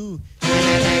do. It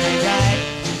ain't right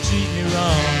to treat me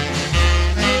wrong.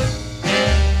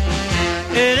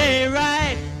 It ain't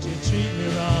right to treat me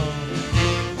wrong.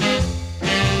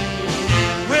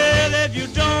 Well, if you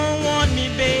don't want me,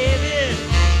 baby,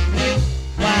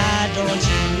 why don't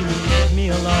you leave me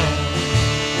alone?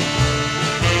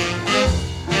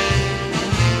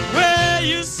 Well,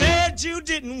 you said you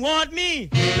didn't want me.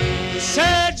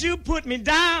 Said you put me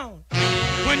down.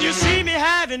 When you see me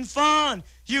having fun,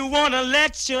 you wanna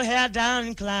let your hair down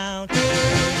and clown.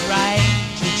 Right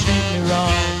to treat me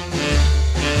wrong.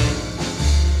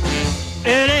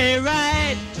 It ain't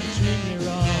right to treat me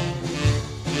wrong.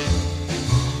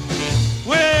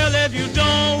 Well, if you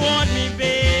don't want me,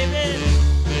 baby,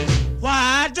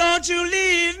 why don't you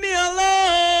leave me alone?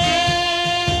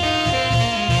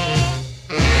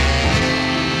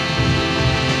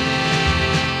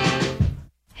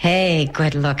 Hey,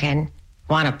 good looking.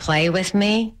 Want to play with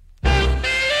me?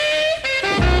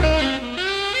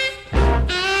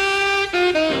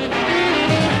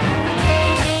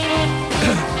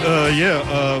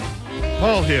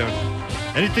 Paul here.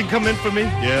 Anything come in for me?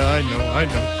 Yeah, I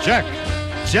know.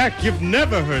 Jack, you've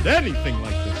never heard anything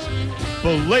like this.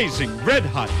 Blazing, red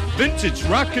hot, vintage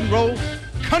rock and roll,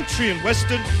 country and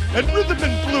western, and rhythm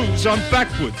and blues on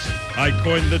Backwoods. I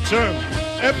coined the term.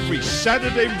 Every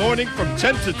Saturday morning from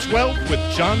 10 to 12 with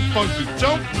John Funky.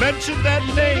 Don't mention that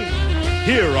name.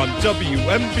 Here on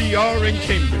WMBR in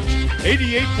Cambridge.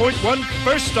 88.1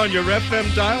 first on your FM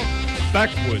dial.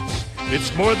 Backwoods.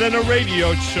 It's more than a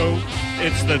radio show.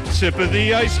 It's the tip of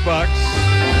the icebox.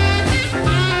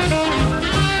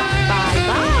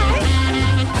 Bye-bye.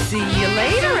 See you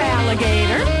later,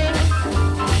 alligator.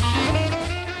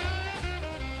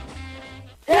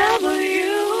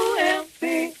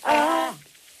 WMBR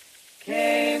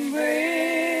Cambridge.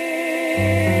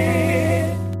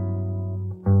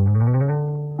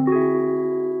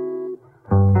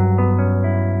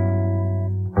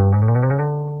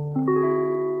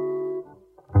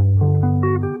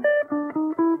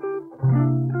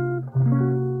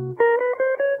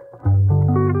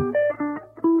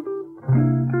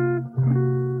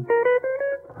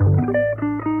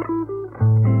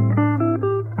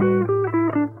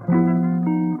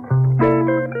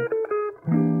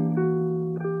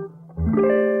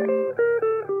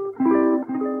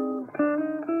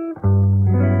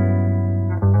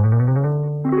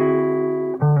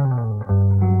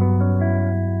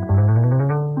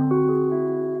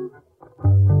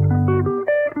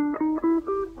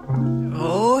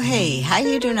 How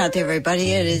you doing out there,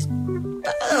 everybody? It is,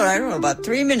 about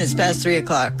 3 minutes past 3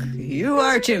 o'clock. You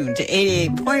are tuned to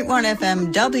 88.1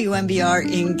 FM WMBR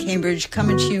in Cambridge,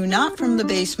 coming to you not from the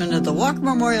basement of the Walker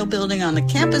Memorial Building on the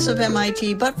campus of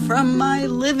MIT, but from my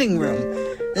living room.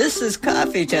 This is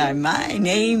Coffee Time. My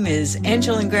name is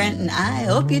Angela Grant, and I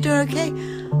hope you're doing okay.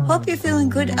 Hope you're feeling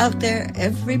good out there,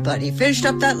 everybody. Finished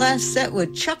up that last set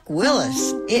with Chuck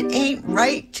Willis. It Ain't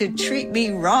Right to Treat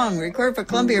Me Wrong, recorded for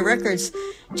Columbia Records,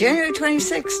 January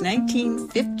 26,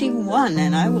 1951.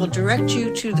 And I will direct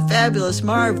you to the fabulous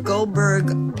Marv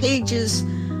Goldberg pages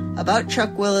about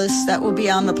Chuck Willis. That will be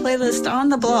on the playlist on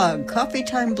the blog,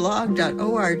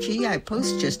 coffeetimeblog.org. I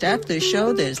post just after the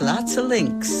show. There's lots of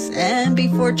links. And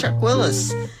before Chuck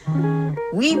Willis,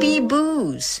 Weeby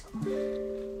Booze.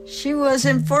 She was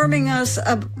informing us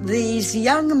of these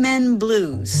young men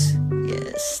blues.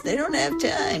 Yes, they don't have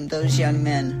time, those young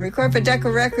men. Recorded for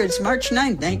Decca Records, March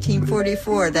 9th,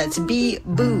 1944. That's B.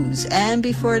 Booze. And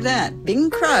before that, Bing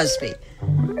Crosby.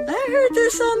 I heard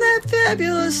this on that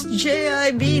fabulous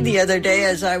JIB the other day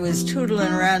as I was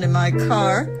tootling around in my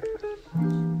car.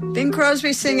 Bing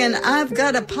Crosby singing I've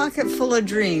Got a Pocket Full of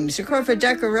Dreams. Recorded for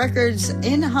Decca Records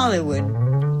in Hollywood.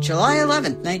 July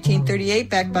 11th, 1938,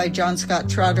 backed by John Scott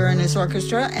Trotter and his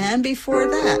orchestra. And before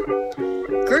that,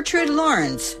 Gertrude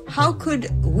Lawrence, How Could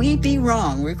We Be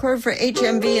Wrong? Recorded for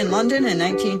HMV in London in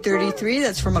 1933.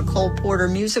 That's from a Cole Porter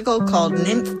musical called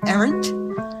Nymph Errant.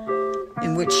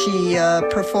 in which she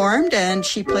performed, and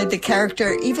she played the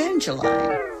character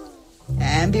Evangeline.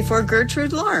 And before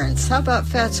Gertrude Lawrence, how about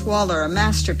Fats Waller, a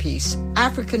masterpiece,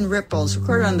 African Ripples,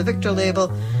 recorded on the Victor label,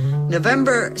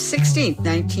 November 16th,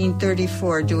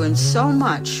 1934, doing so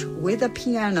much with a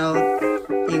piano,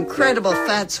 the incredible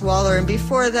Fats Waller. And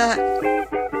before that,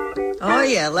 oh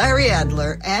yeah, Larry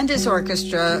Adler and his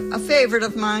orchestra, a favorite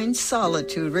of mine,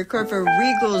 Solitude, recorded for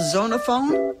Regal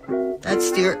Zonophone.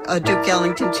 That's the Duke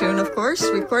Ellington tune, of course,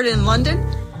 recorded in London,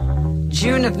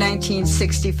 June of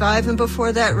 1965. And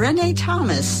before that, Renee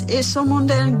Thomas, Et ce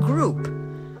mondain group,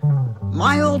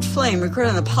 My Old Flame, recorded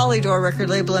on the Polydor record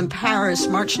label in Paris,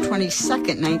 March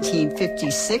 22nd,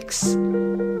 1956.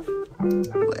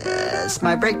 Where's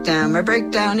my breakdown? My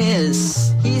breakdown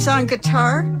is, he's on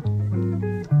guitar,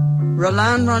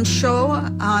 Roland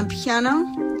Ronchot on piano,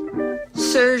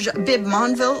 Serge Bib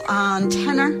Monville on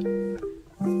tenor,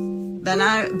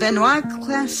 Benoit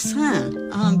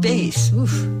Croissin on bass,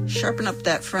 oof, sharpen up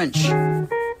that French,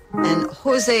 and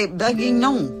Jose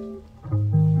Baguignon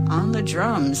on the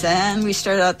drums. And we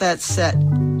start out that set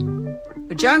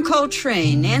with John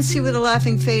Coltrane, Nancy with a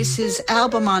Laughing Face, his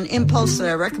album on Impulse that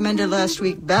I recommended last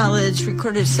week, Ballads,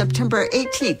 recorded September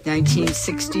 18th,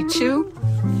 1962.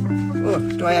 Oh,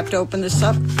 do I have to open this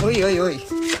up? Oy, oy, oy.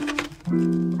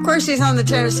 Of course, he's on the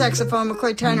tenor saxophone,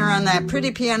 McCoy Tyner on that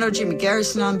pretty piano, Jimmy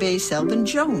Garrison on bass, Elvin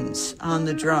Jones on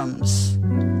the drums.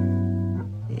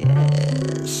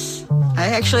 Yes. I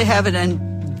actually have it on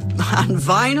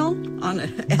vinyl, on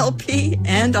an LP,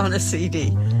 and on a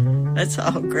CD. That's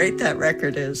how great that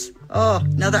record is. Oh,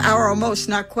 another hour almost,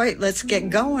 not quite. Let's get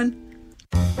going.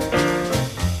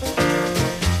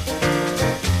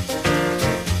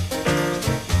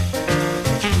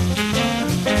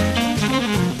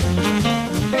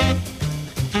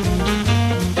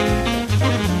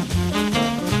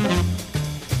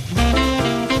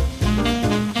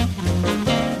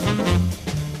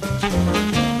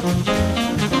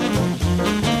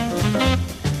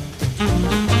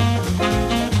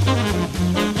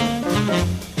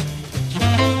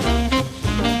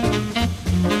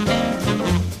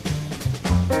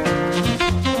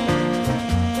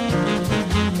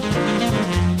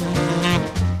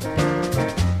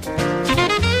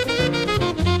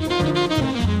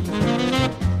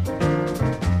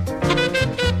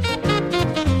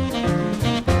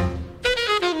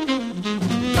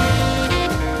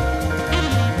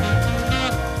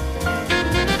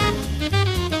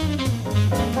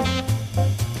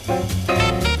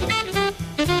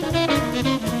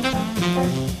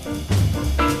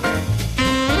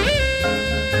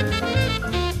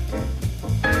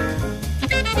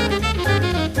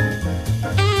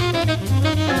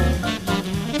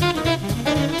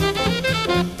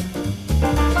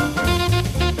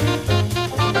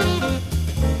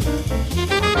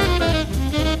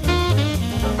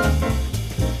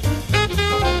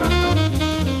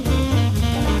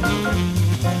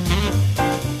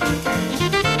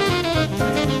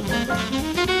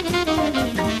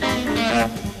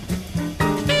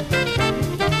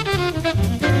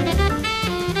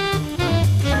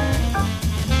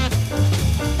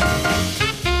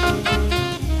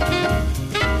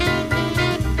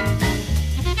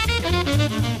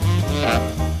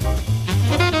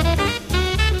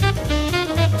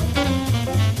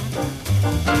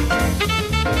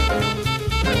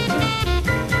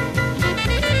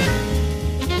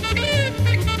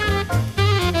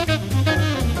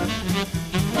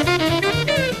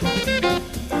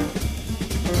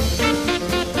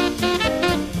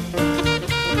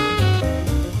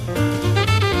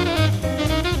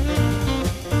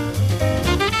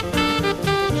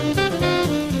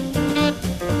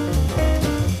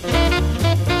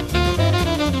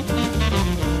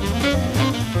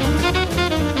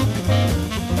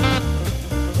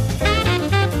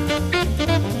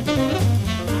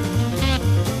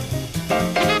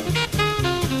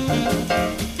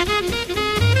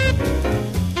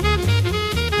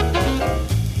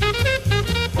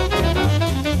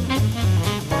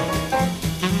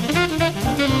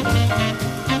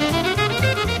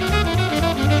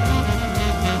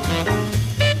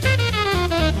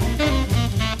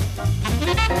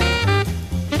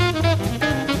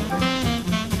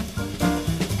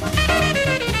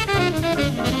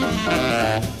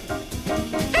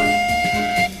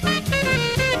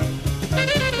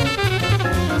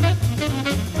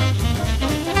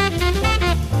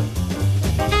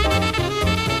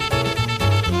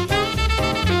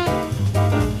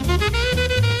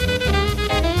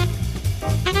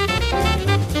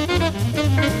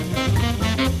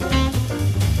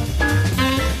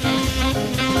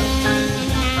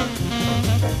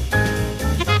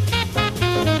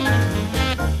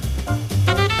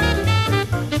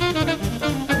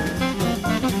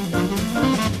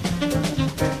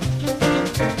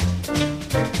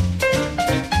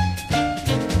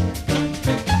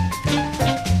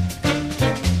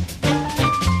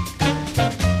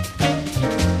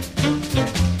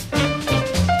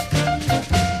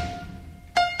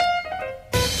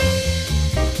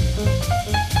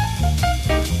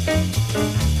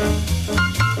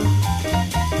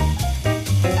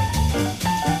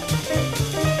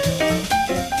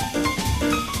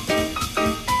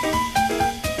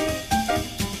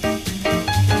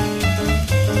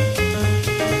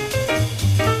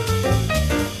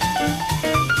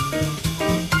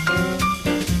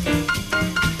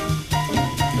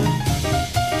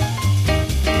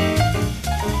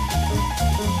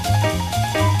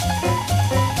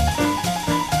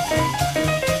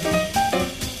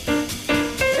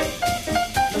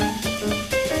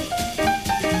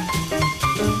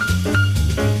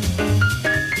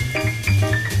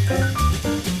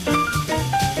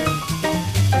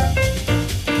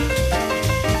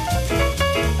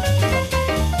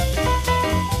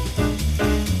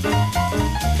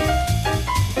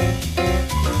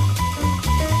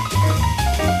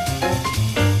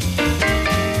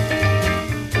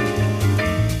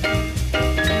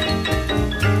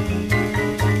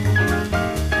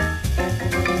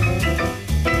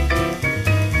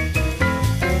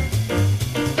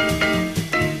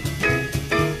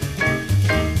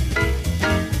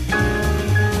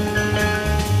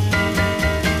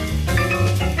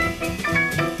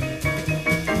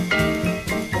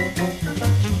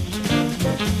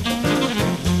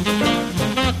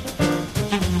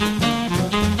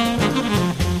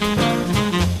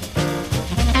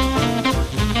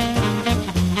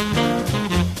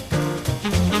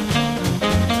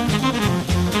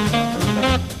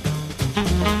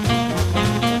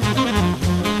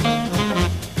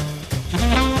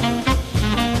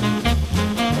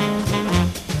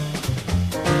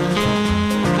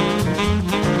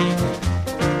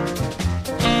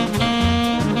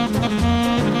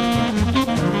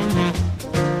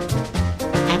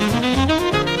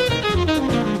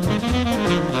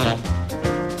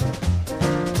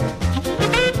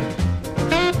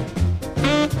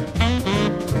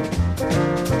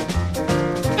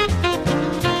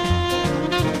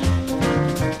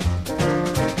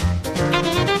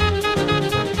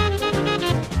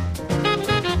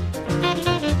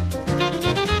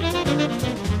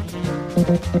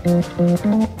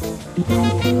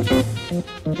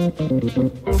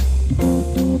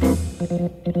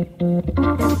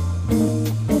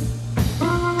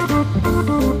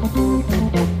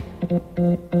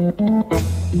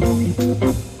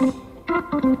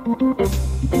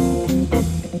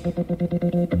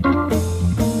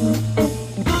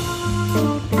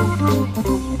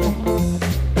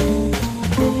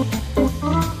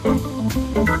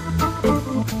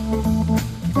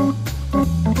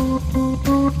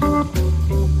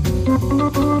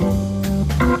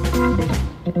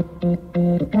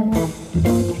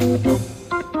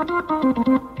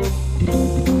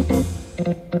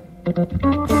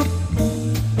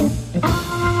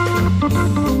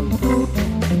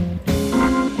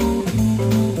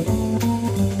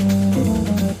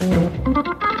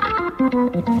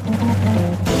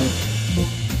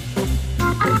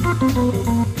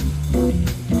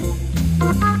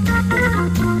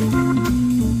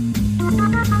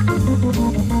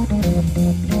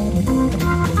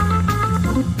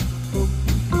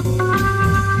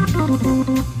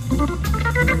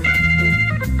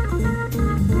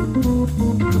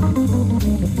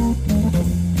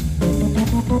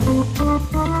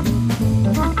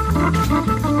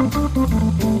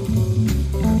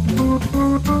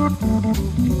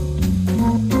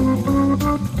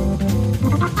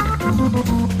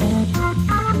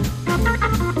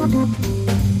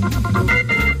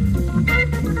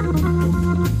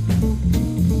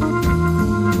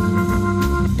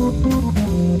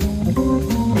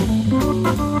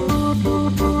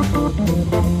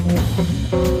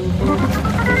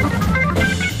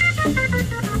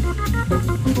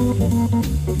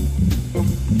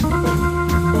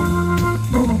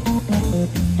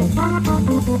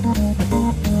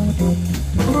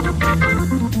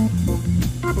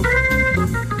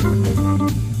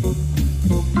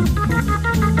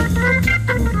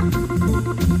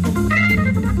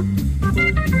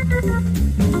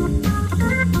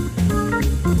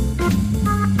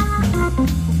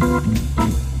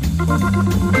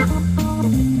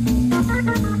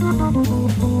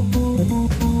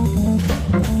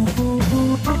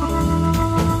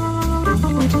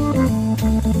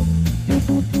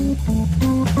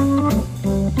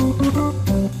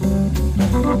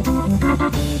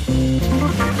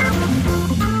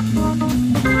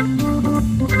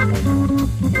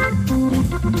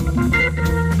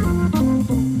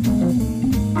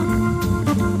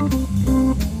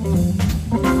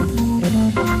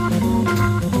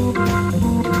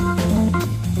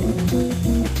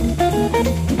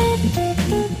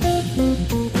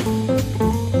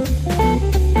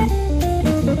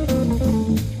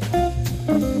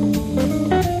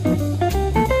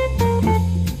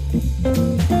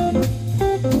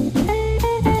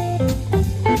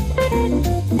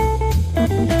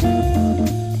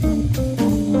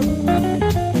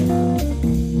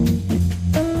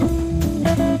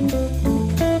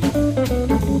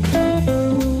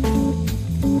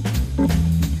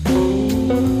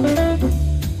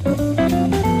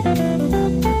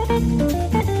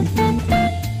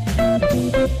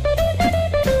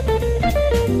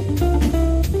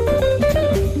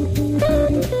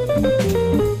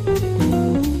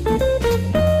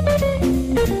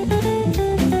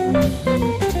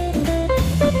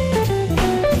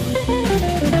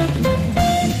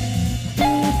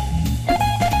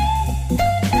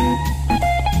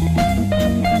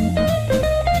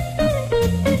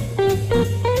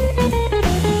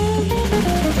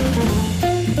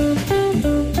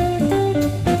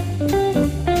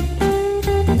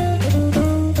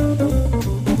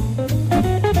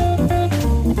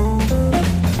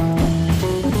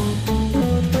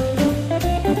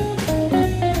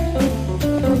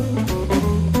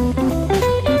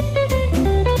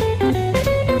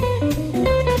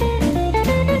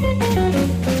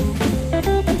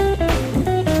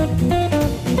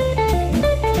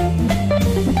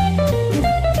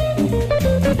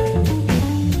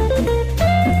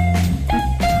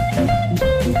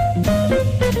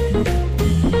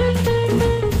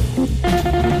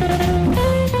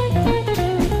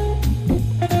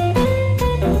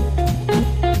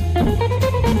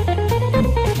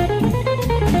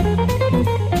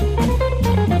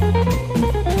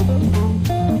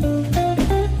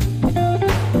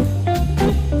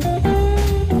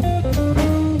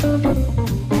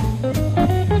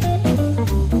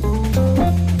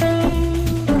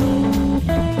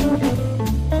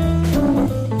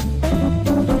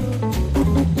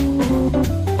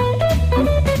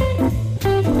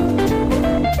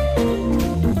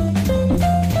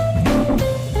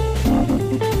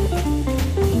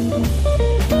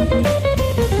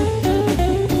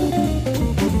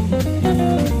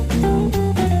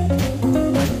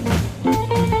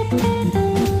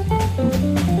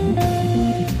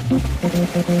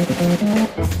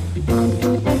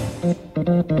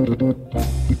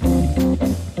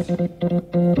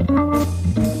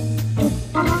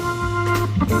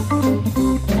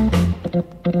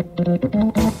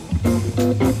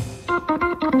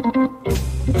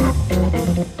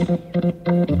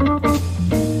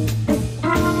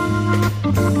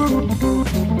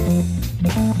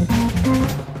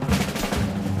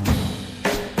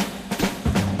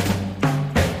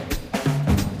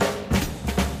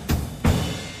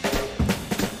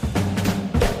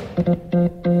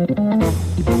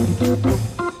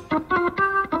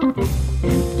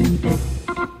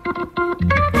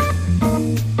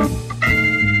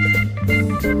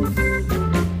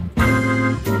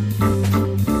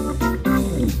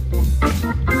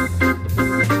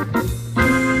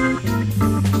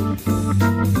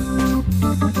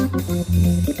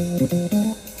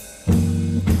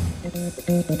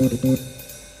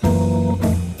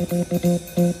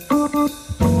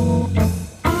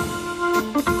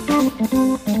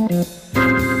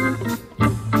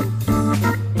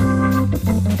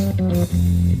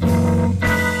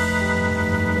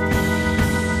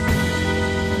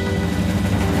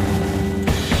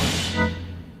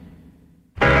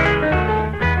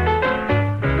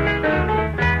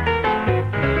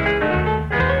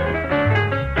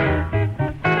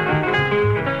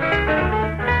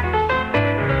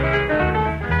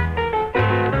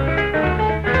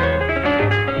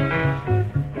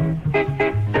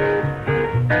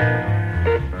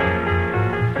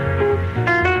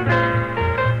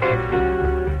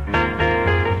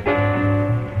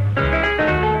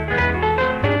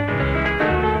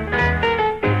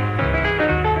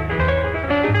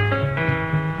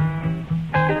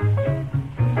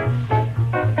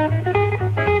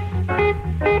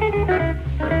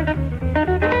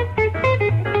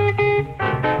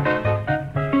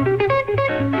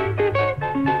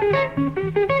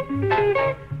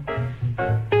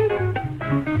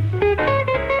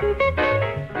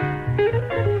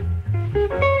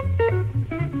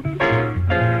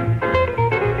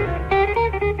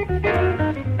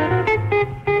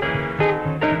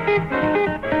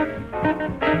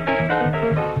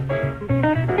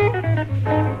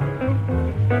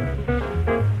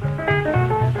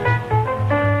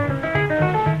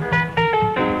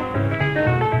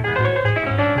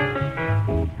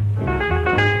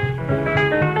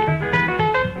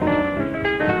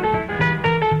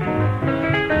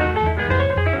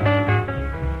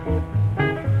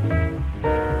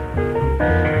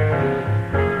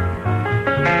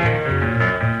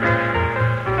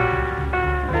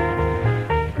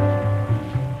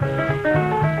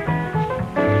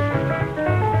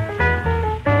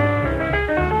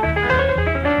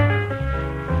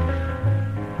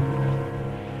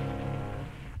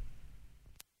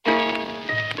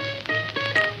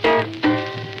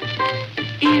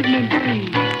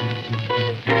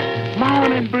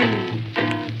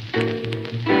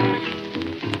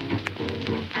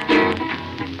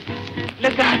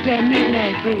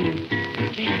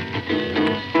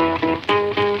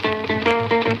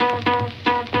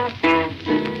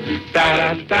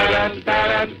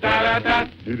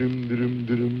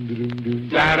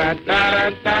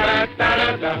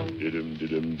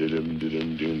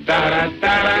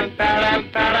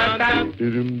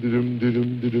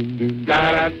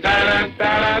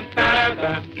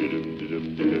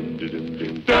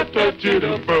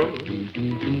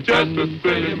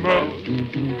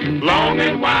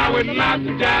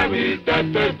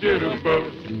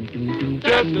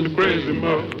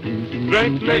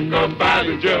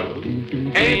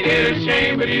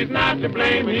 To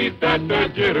blame, he's got the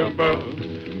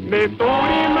jitterbug. They threw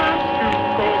him out too,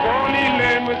 cause all he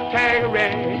learned was tag a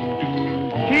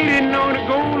rag. He didn't know the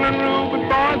golden rule, but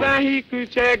boys, how he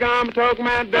could check. I'm talking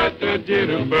about the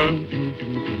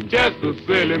jitterbug. Just a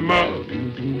silly mug.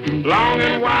 Long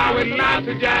and wild with lots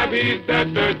of jive, he's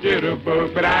got the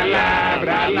jitterbug. But I lie, but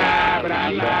I lie, but I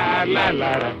lie, la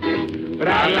la la. But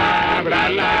I lie, but I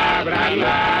lie, but I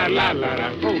lie, la la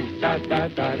la. Oh, da da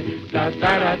da da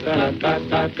da da da da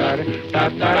da da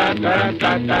da da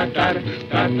da da da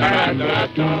da da da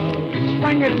da.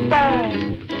 Swing it back.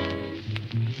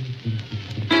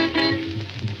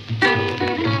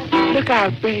 Look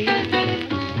out, babe.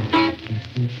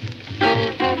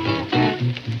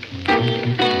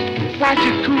 Watch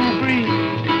it cool breeze.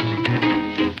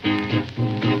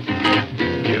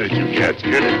 Get it, you cats,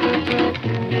 get it.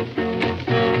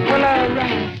 Well, all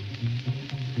right.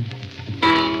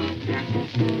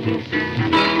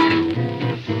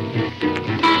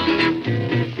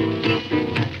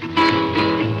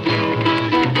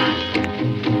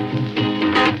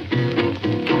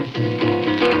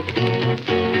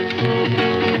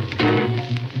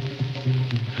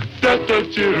 Just a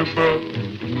jitterbug.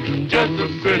 just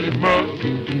a silly mug.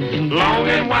 Long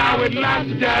and wild with lots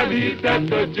of jive, he's got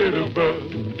the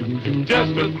jitterbug.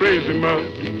 Just a crazy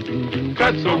mug,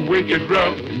 cut so wicked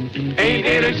rough. Ain't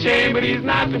it a shame, but he's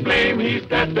not to blame, he's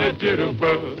got the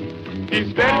jitterbug.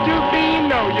 He's better to be a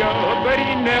lawyer, but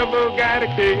he never got a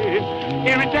case.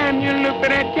 Every time you look for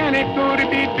that Johnny Could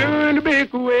be doing the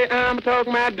big way. I'm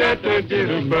talking about that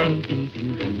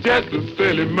jitterbug, just a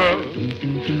silly mug.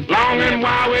 Long and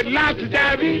wild with lots of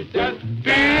jive, he's just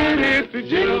did it, the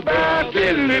jitterbug,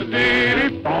 did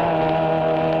it.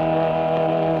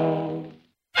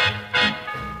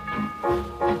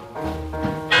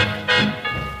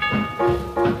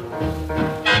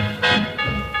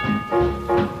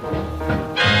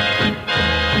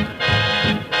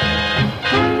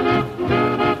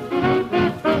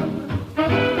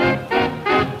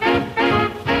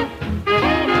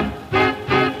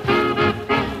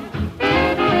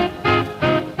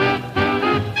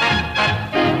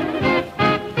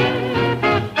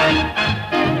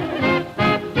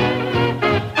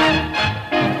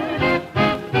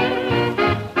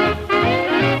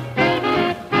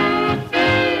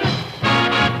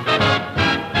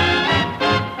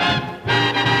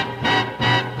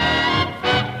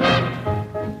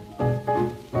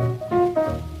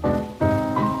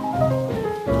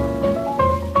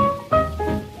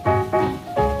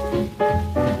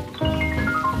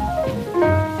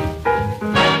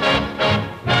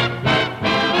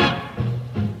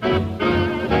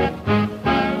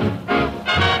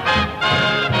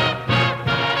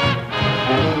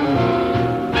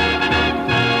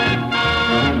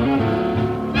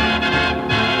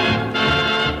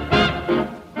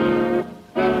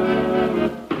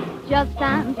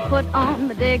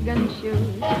 digging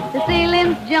shoes. The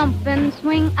ceiling's jumping,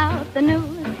 swing out the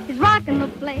news. He's rocking the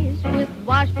place with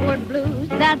washboard blues.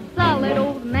 That solid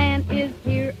old man is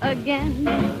here again.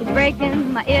 He's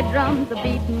breaking my eardrums, a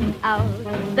beating out.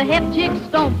 The hip chicks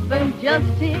stomping, just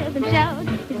hear them shout.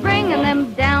 He's bringing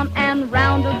them down and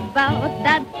round about.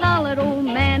 That solid old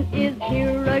man is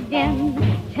here again.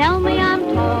 Tell me I'm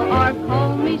tall or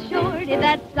call me shorty.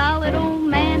 That solid old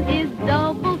man is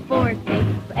double 40.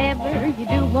 Whatever you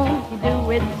do, won't you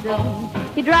do it soon?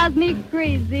 He drives me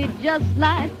crazy just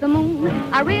like the moon.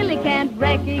 I really can't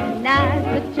recognize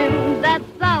the tune. That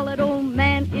solid old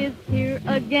man is here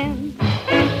again.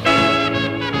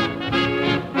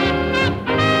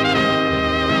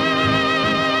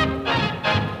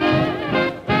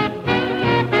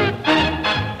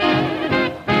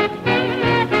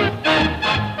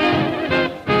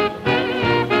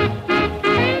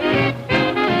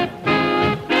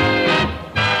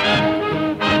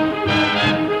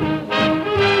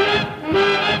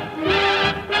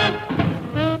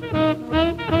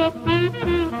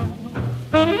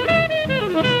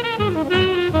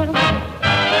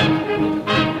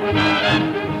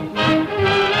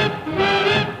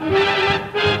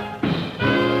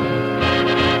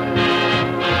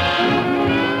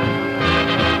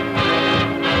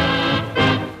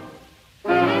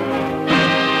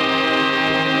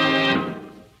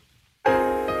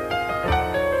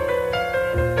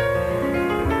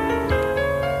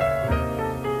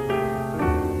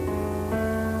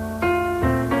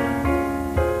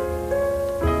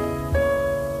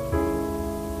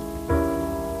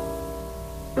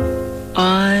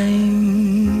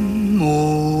 I'm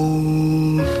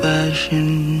old-fashioned.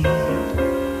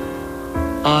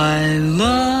 I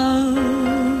love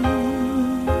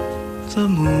the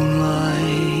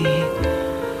moonlight.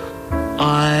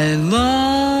 I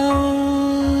love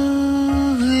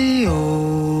the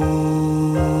old-fashioned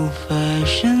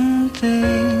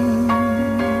things.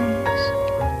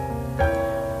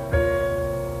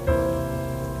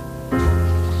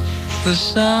 The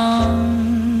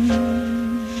sound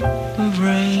of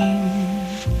rain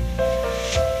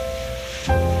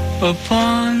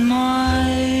upon my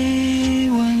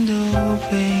window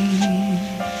pane,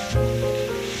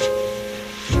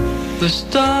 the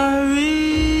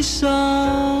starry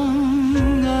song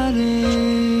that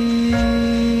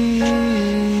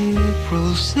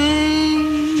April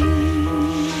sings.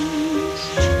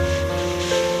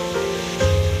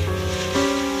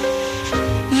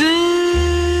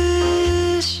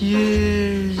 This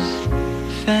year's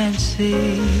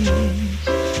fancies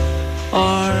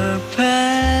are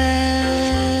passing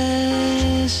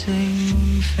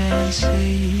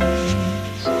fancies,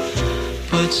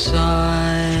 but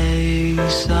sighing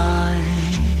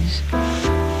sighs,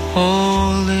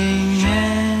 holding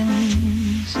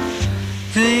hands,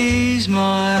 these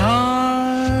my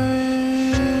heart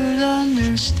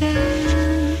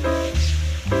understands.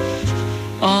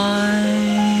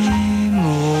 I'm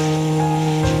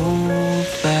old-fashioned.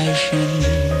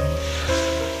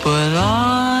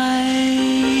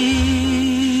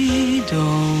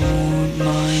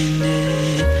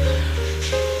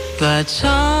 That's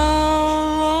how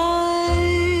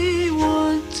I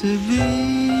want to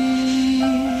be,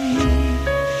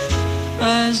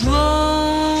 as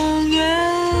long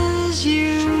as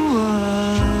you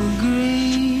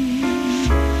agree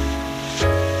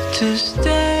to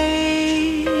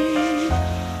stay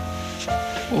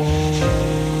old-fashioned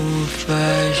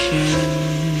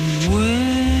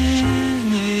with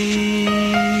me.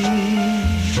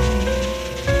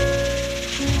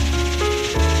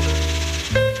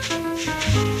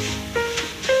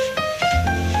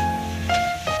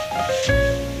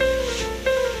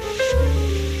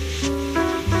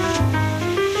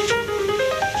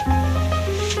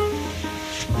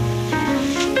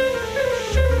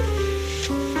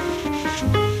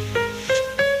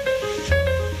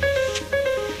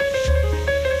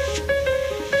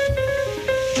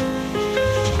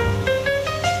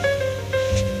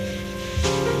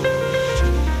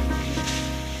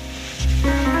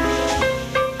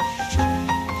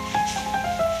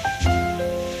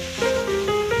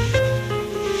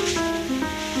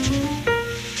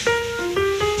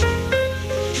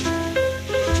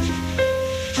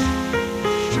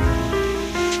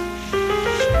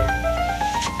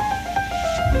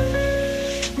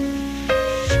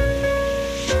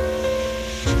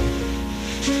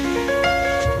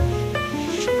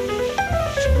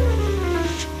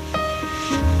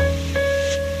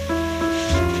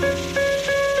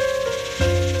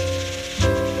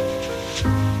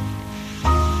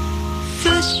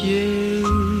 This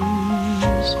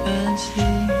year's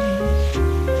fancies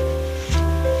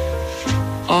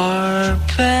are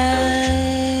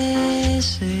passing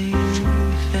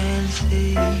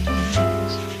fancies,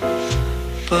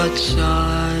 but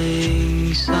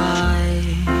sighing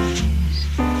sighs,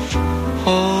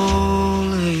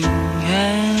 holding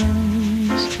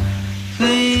hands,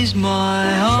 please my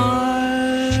heart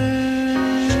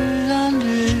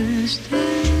understands.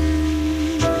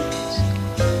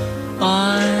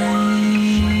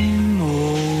 I'm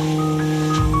old-fashioned,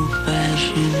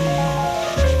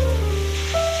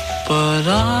 but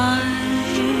I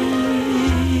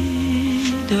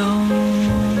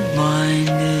don't mind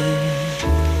it.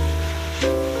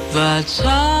 That's how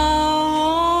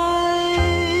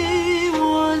I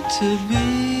want to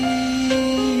be,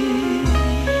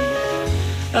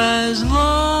 as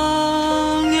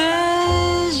long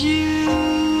as you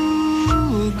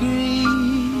agree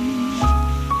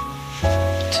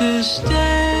to stay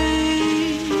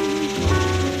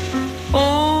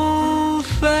old-fashioned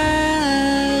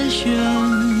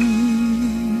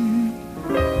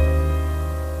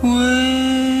with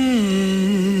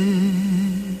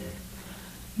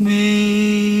me.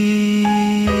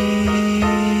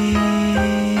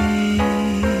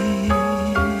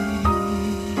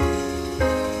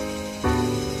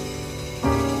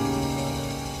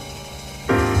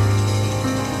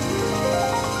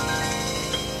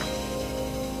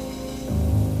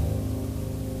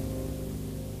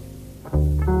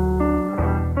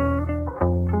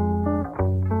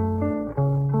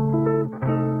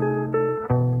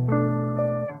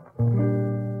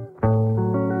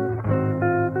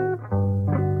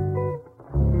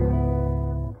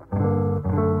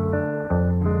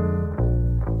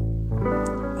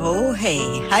 Oh,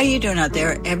 hey, how you doing out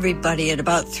there, everybody? At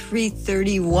about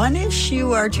 3:31-ish,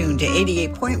 you are tuned to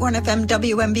 88.1 FM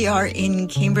WMBR in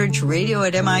Cambridge, radio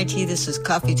at MIT. This is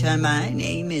Coffee Time. My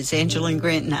name is Angeline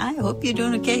Grant, and I hope you're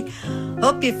doing okay.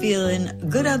 Hope you're feeling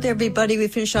good out there, everybody. We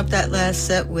finished up that last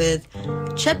set with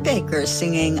Chet Baker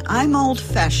singing I'm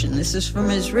Old-Fashioned. This is from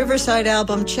his Riverside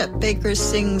album, Chet Baker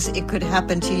Sings It Could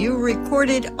Happen to You,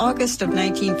 recorded August of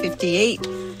 1958.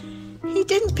 He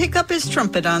didn't pick up his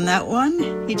trumpet on that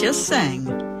one. He just sang.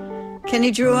 Kenny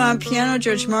Drew on piano,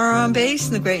 George Morrow on bass,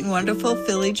 and the great and wonderful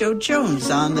Philly Joe Jones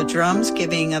on the drums,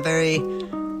 giving a very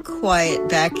quiet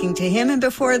backing to him. And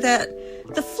before that,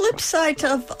 the flip side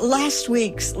of last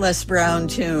week's Les Brown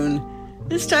tune.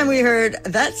 This time we heard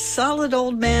That Solid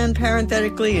Old Man,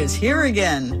 parenthetically, is here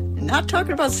again. Not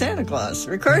talking about Santa Claus.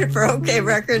 Recorded for OK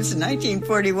Records in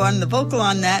 1941. The vocal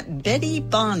on that, Betty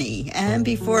Bonney. And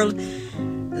before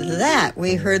that,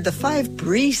 we heard the Five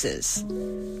Breezes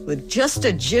with Just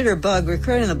a Jitterbug,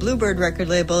 recorded on the Bluebird record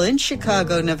label in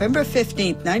Chicago, November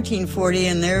 15th, 1940.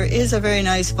 And there is a very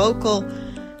nice vocal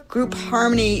group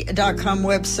harmony.com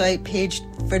website page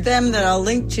for them that I'll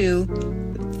link to.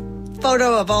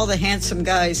 Photo of all the handsome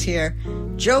guys here.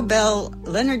 Joe Bell,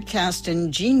 Leonard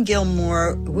Kasten, Gene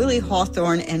Gilmore, Willie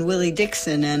Hawthorne, and Willie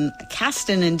Dixon. And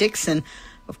Kasten and Dixon,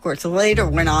 of course, later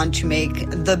went on to make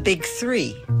the Big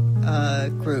Three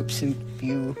groups. And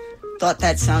you thought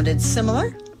that sounded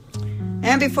similar.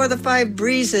 And before the Five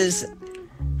Breezes,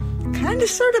 kind of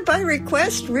sort of by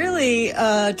request, really,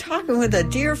 talking with a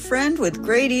dear friend with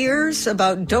great ears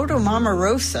about Dodo Mama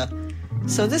Rosa.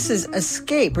 So this is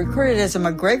Escape, recorded as a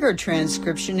McGregor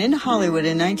transcription in Hollywood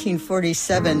in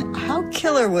 1947. How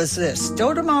killer was this?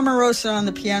 Dodo Mama Rosa on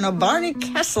the piano, Barney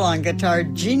Kessel on guitar,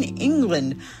 Gene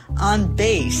England on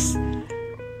bass.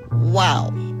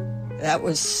 Wow, that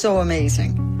was so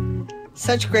amazing.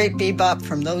 Such great bebop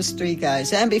from those three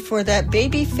guys. And before that,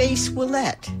 Babyface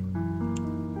Willette.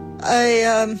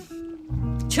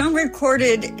 Chung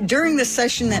recorded during the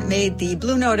session that made the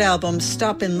Blue Note album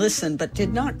Stop and Listen, but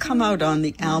did not come out on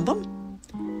the album.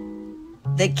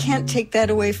 They can't take that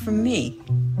away from me.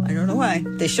 I don't know why.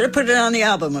 They should have put it on the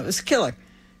album. It was killer.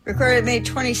 Recorded May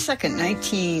 22nd,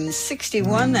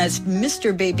 1961. That's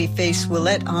Mr. Babyface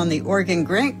Willette on the organ,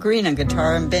 Grant Green on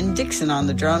guitar, and Ben Dixon on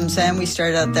the drums. And we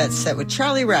started out that set with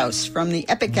Charlie Rouse from the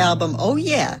epic album Oh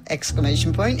Yeah!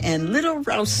 And Little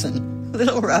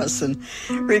Rousin,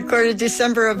 recorded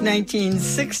December of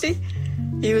 1960.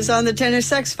 He was on the tenor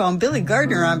saxophone, Billy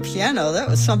Gardner on piano. That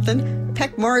was something.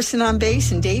 Peck Morrison on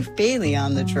bass and Dave Bailey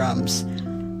on the drums.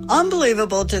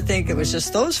 Unbelievable to think it was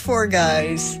just those four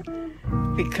guys,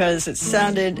 because it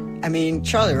sounded,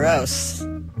 Charlie Rouse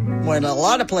went a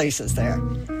lot of places there.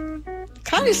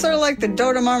 Kind of sort of like the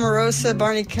Dodo Mama Rosa,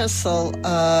 Barney Kessel,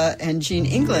 and Gene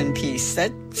England piece.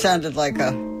 That sounded like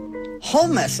a whole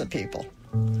mess of people.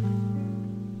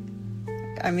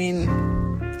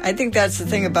 I think that's the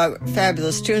thing about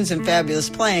Fabulous Tunes and Fabulous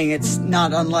Playing. It's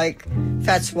not unlike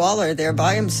Fats Waller there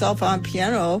by himself on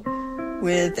piano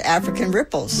with African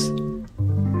ripples.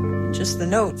 Just the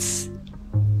notes.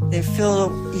 They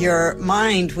fill your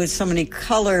mind with so many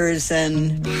colors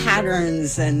and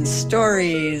patterns and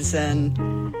stories, and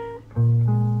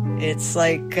it's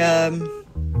like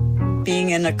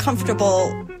being in a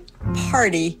comfortable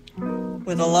party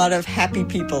with a lot of happy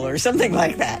people or something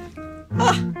like that.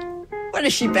 What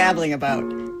is she babbling about?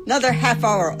 Another half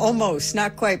hour, almost,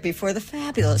 not quite, before the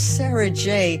fabulous Sarah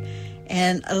J.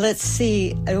 And let's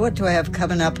see, what do I have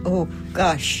coming up? Oh,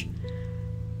 gosh.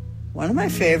 One of my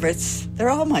favorites. They're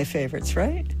all my favorites,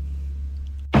 right?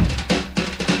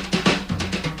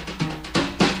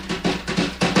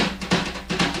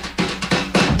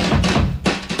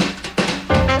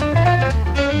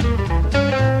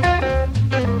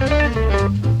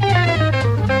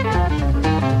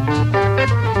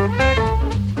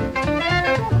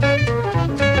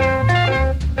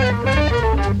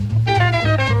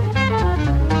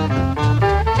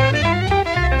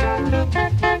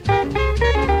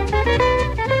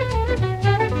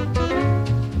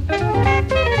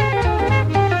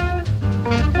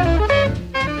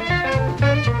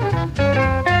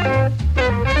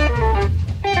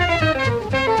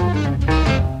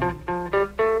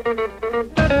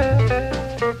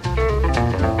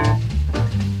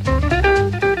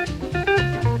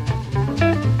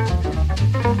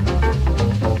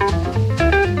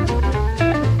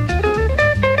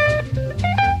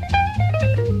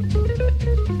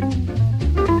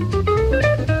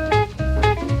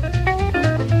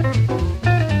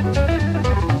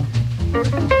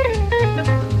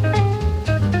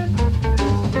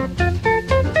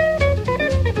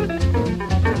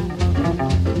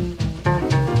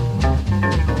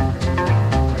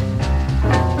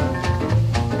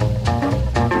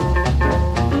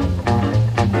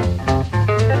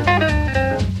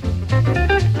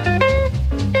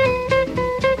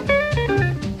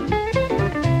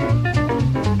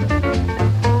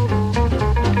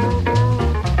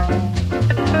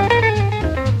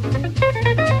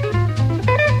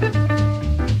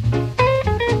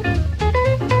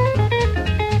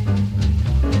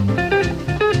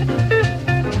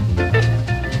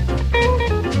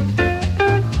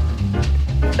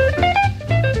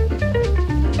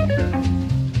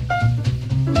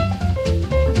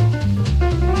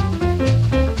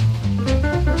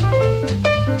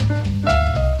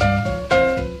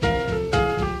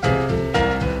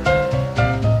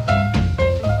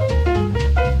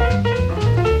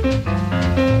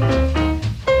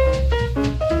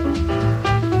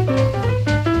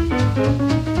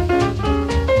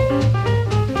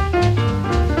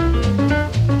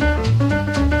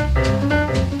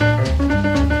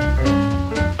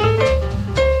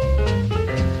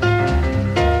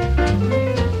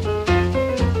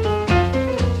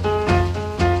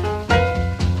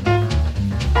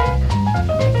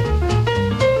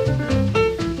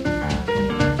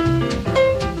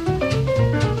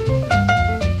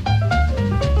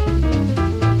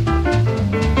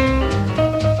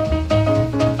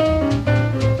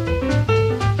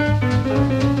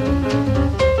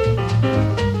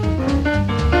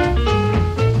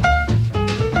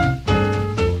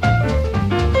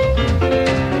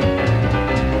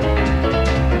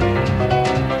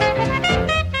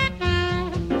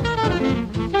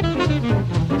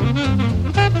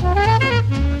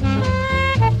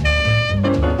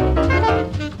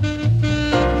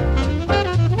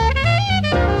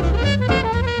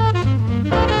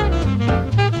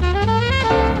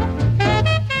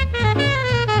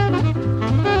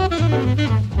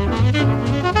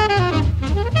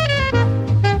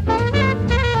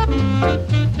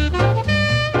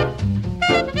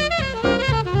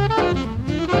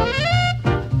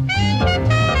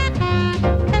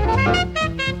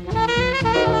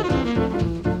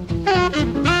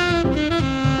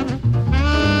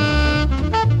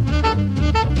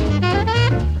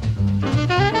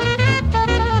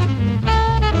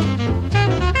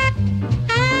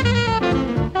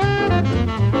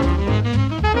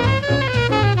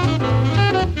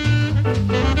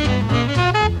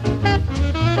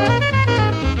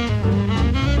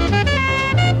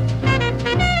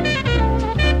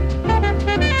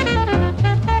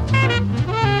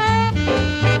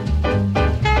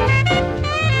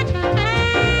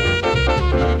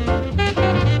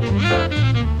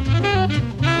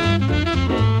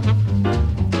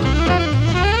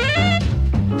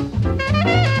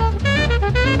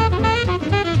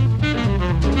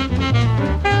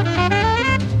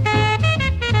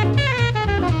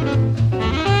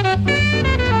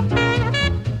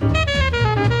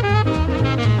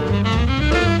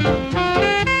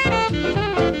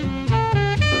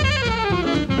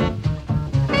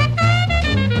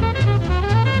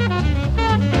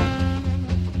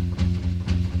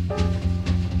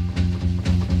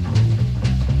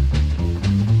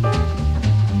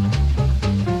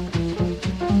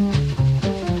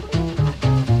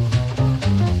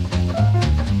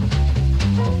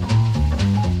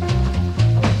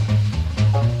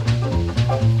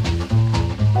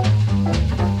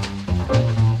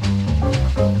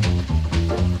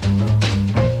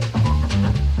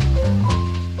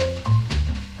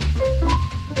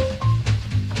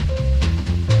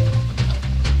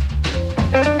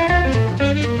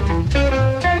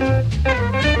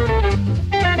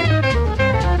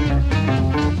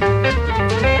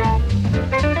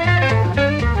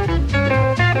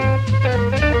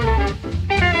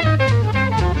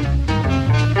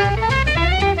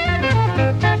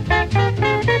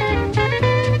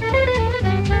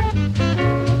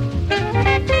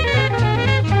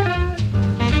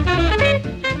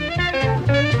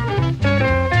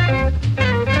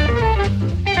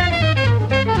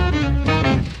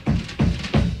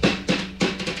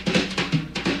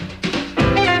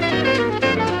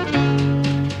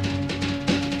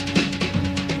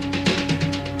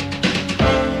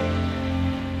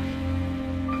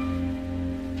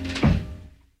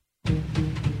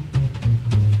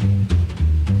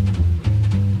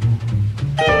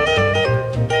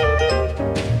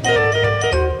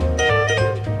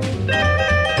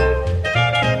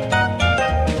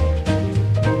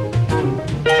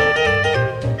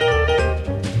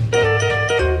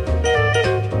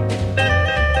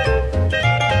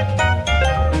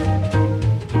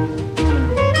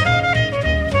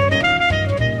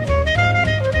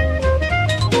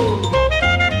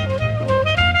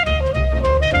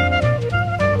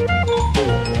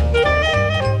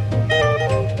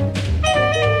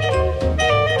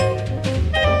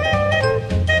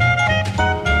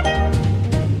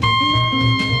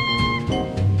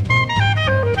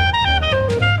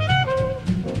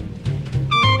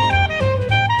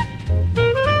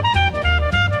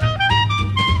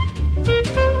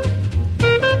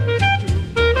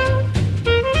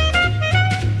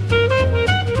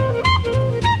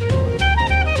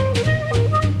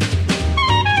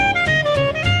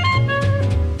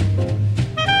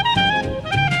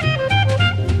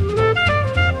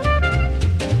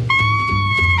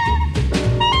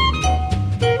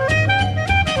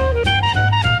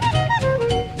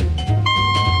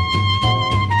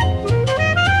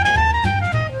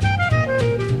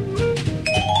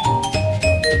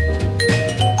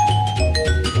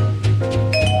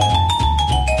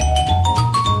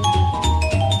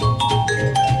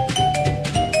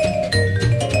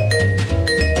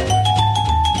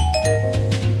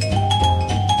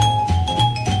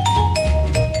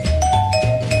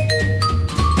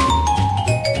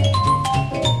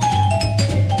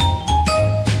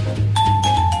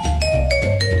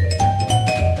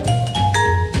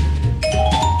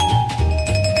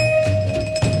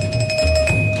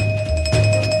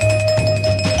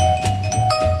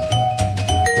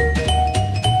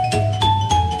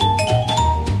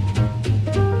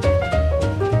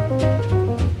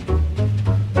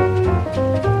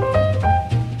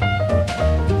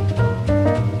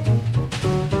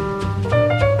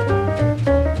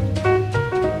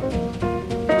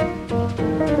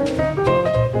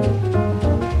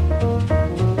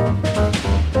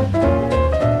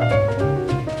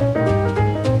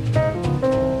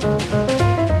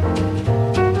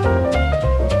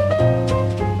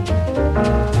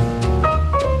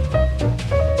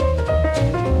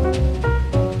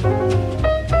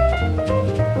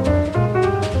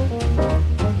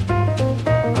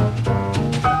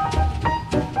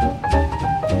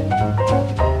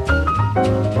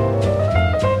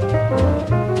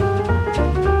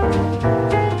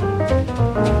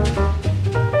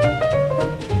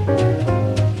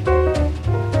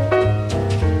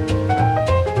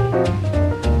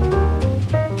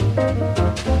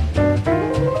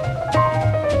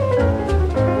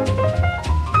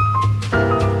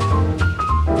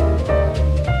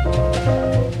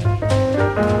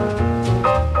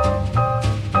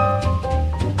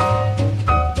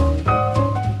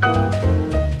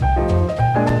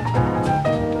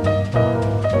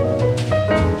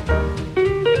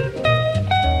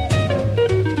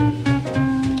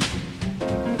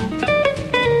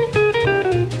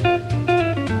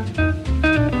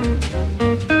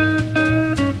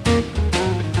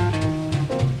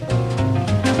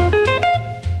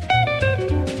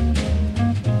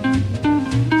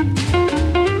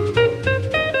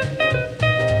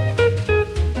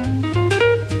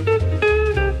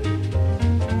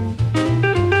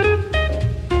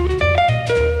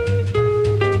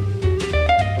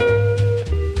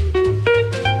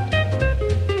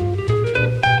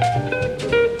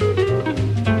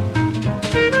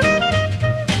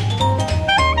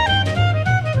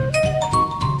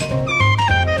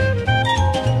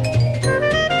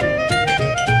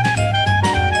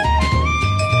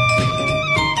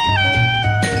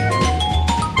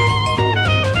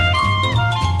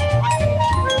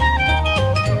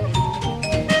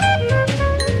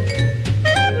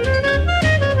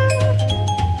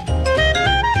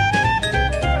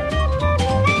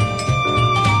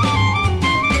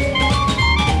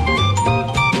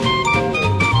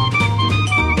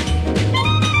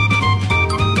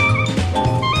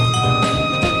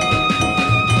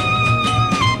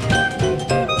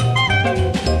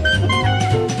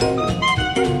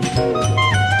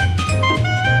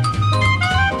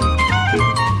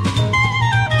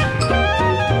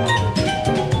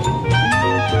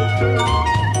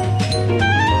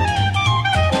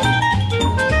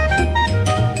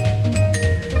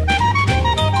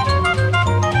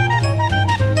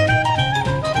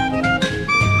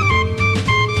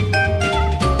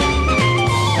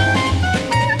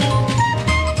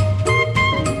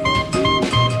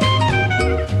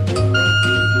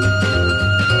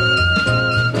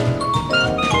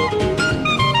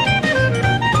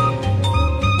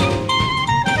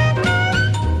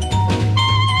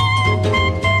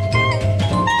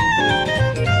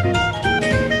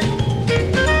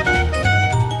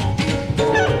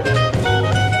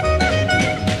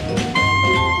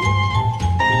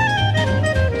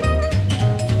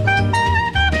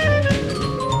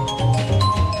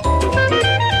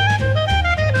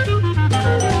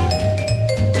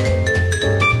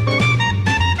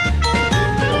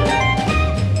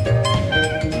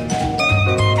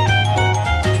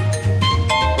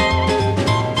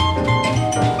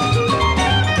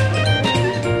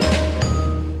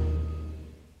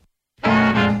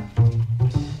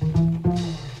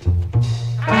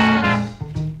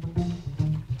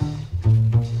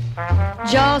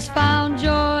 Just found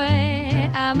joy,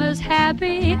 I'm as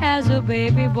happy as a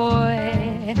baby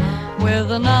boy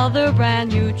with another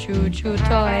brand new choo-choo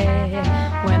toy.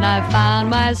 When I found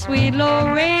my sweet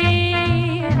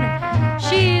Lorraine,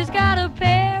 she's got a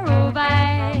pair of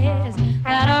eyes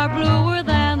that are bluer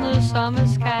than the summer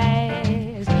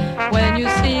skies. When you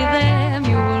see them,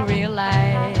 you will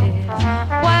realize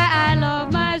why I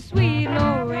love my sweet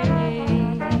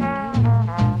Lorraine.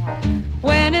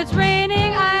 When it's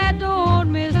raining, I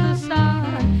don't miss the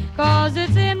sun, 'cause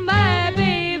it's in my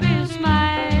baby's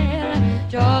smile.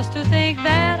 Just to think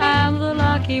that I'm the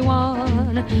lucky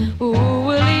one who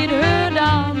will lead her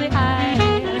down the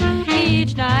aisle.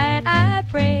 Each night I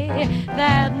pray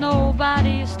that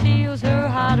nobody steals her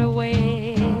heart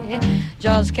away.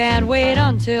 Just can't wait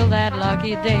until that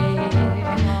lucky day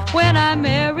when I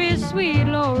marry sweet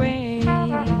Lorraine.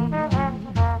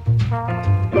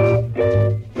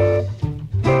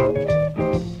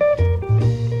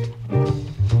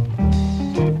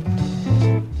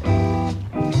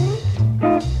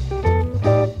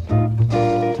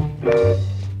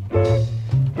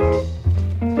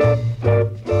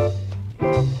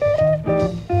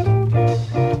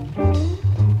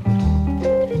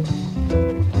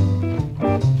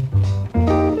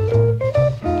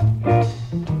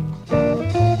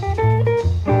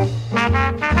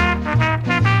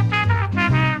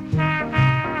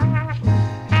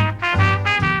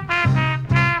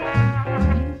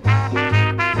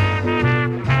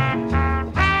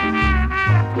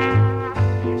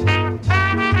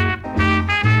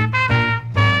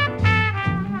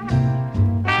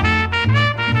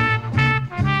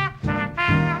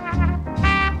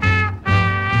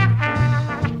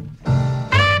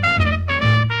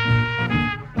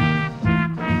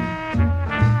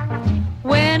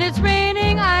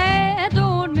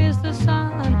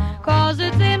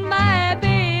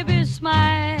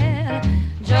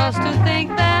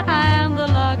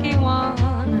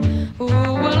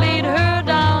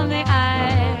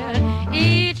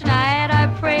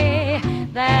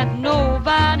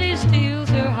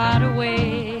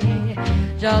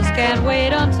 Just can't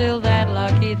wait until that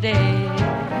lucky day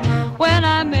when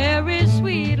I marry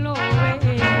sweet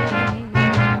Lorraine.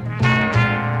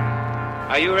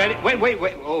 Are you ready?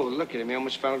 Wait. Oh, look at him. He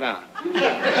almost fell down.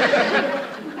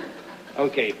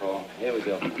 Okay, Paul. Here we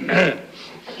go.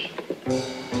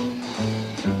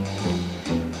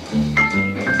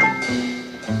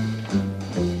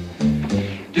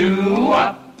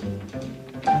 Do-wop.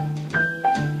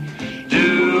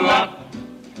 Do-wop.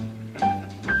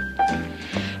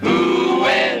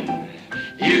 When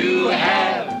you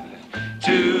have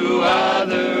two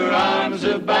other arms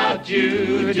about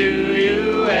you, do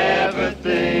you ever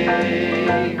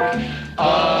think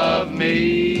of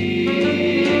me?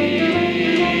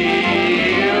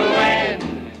 When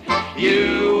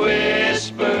you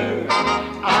whisper,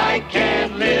 I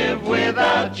can't live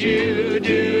without you,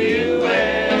 do you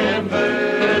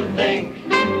ever think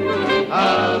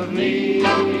of me?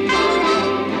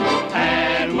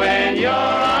 And when your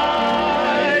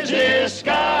eyes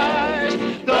disguise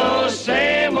those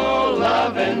same old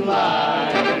loving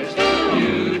lies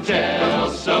you tell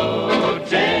so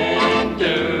tenderly,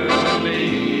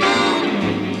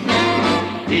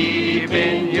 deep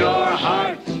in your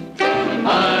heart,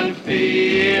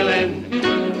 unfeeling,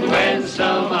 when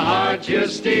some heart you're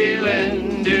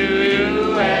stealing, do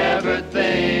you ever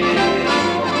think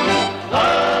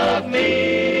of me?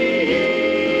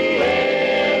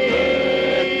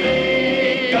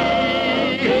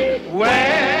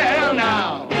 Well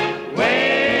now,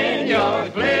 when you're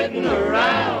flitting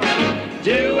around,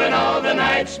 doing all the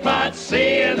night spots,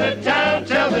 seeing the town,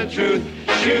 tell the truth.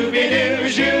 Shooby-doo,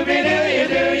 shooby-doo,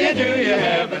 you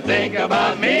ever think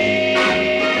about me?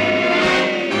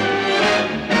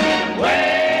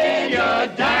 When you're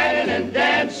dining and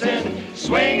dancing,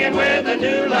 swinging with a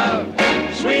new love,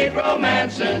 sweet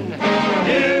romancing,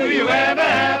 do you ever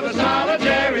have a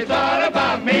solitary thought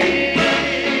about me?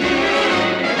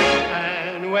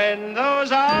 And when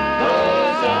those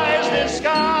eyes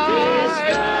disguise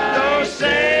those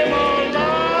same old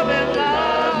loving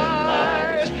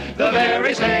lies, the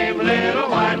very same little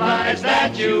white lies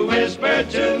that you whisper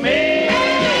to me,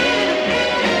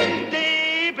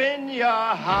 deep in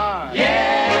your heart,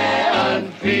 yeah,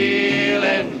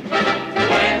 unfeeling,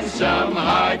 when some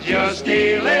heart you're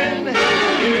stealing,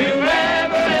 do you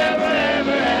ever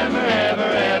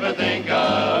think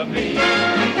of me?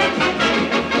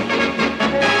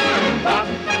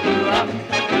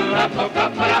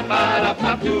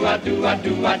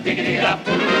 Diggity up.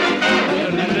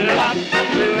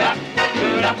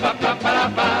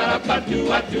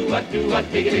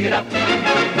 dig it up.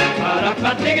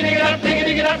 Dig it up,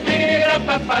 dig it up, dig it up,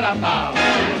 ba-da-ba.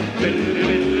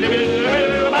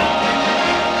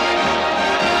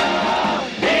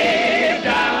 Deep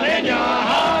down in your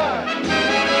heart,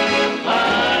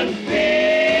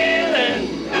 unfeeling,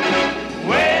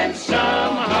 when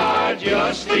some heart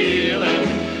you're stealing,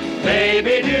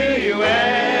 baby, do you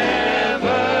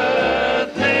ever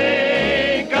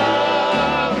think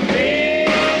of me?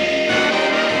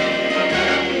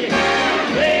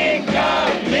 Think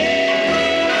of me.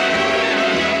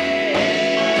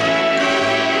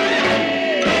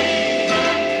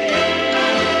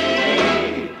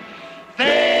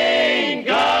 Think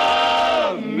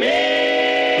of me.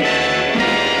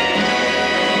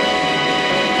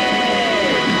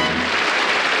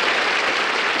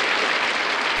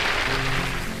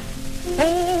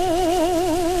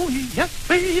 Oh, yes,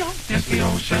 we are. Yes, we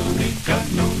all shall meet,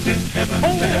 God knows, in heaven to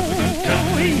have a good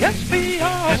time. Oh, yes, we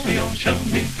are. Yes, we all shall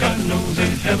meet, God knows,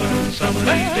 in heaven some of these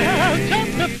Well, days.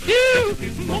 just a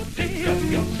few more days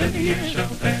in the year.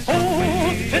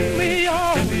 Oh, then we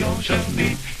are. Then we all shall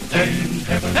meet in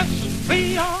heaven. Yes,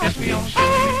 we are. Yes, we all shall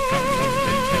meet, God knows, in heaven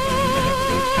to have a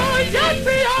good time. Yes,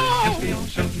 we are. Yes, we all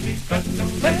shall meet, God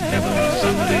knows, in heaven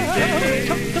some of these days.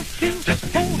 Just a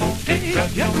few more days, God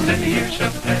knows, and the years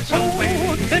shall pass away.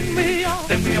 Then we are.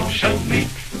 Then we all shall meet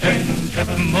in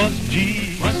heaven. Must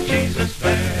Jesus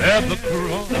bear the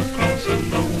cross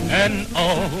alone, and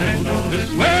all this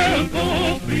world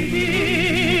will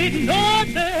be. No,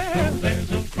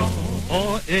 there's a cross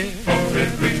for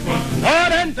everyone.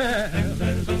 Lord, and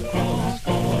there's a cross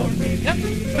for me. Yes,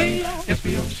 we are. Yes,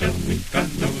 we all shall meet, God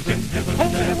knows, in heaven to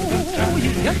have a good time.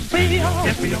 Yes, we are.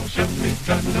 Yes, we all shall meet,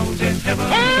 God knows, in heaven.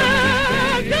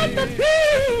 Just a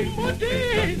few more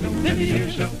days, then the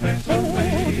years shall pass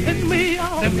away. Then we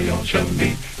are. Then we all shall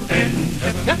meet in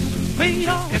heaven. Yes, we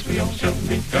are. Yes, we all shall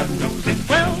meet, God knows, in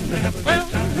heaven to have a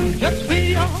good time. Yes,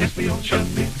 we are. Yes, we all shall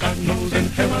meet, God knows, in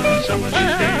heaven some of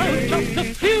these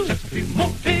days. Just a few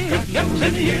more days, yes,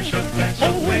 then the years shall pass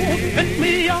away. Then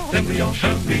we are. Then we all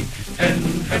shall meet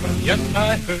in heaven. Yes,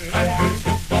 I heard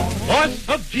the voice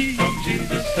of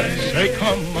Jesus say,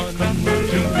 come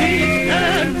unto me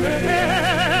and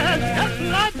rest. Yes,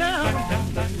 lie down,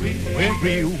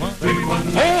 everyone.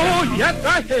 Oh, yes,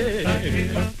 I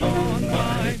hear on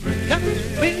my breast. Yes,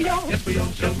 we are. Yes, we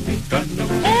all shall meet, God knows.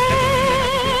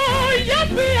 Oh, yes,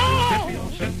 we are. Yes, we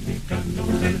all shall meet, God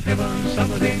knows, in heaven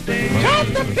some of these days.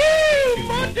 Just a few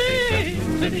more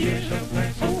days, then the years shall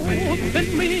pass away. Then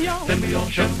we are. Then we all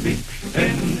shall meet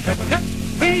in heaven. Yes,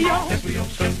 we are. Yes, we all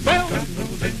shall meet, Well, God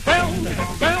knows, in well, heaven to have a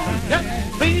good well, time. yes,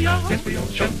 we are. Yes, we all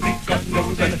shall meet, God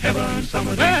knows, in heaven some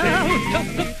of these Well,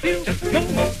 days. just a few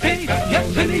more days,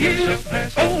 yes, in the years.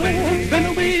 Oh,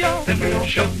 then we are. Then we all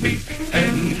shall meet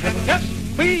in heaven. Yes,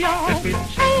 we are. Yes, we all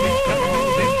shall meet, God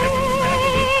knows, in heaven to have a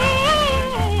good time.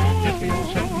 Yes, we all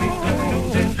shall meet, God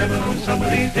knows, in heaven some of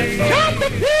these days. Just a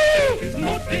few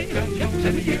more days, yes,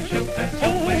 in the years.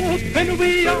 Oh, then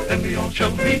we are. Then we all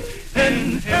shall meet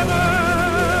in heaven.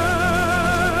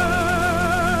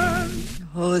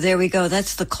 Oh, there we go.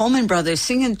 That's the Coleman Brothers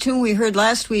singing a tune we heard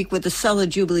last week with the Sulla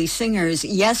Jubilee Singers.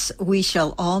 Yes, we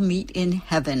shall all meet in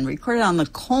heaven. Recorded on the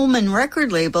Coleman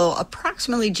record label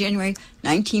approximately January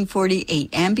 1948.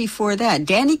 And before that,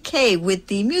 Danny Kaye with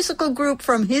the musical group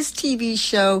from his TV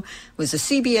show. It was a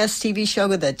CBS TV show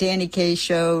with the Danny Kaye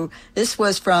Show. This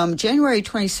was from January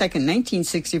 22nd,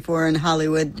 1964 in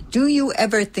Hollywood. Do You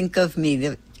Ever Think of Me?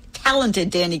 The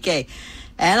talented Danny Kaye.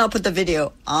 And I'll put the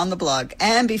video on the blog.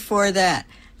 And before that,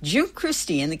 June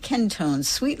Christie and the Kentones,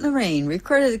 Sweet Lorraine,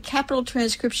 recorded a Capitol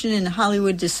transcription in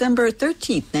Hollywood December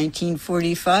 13th,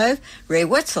 1945. Ray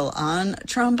Wetzel on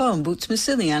trombone, Boots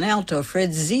Masilli on alto,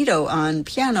 Fred Zito on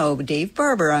piano, Dave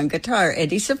Barber on guitar,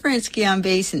 Eddie Safransky on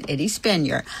bass, and Eddie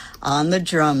Spanier on the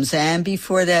drums. And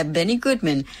before that, Benny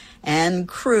Goodman and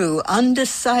crew,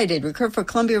 Undecided, recorded for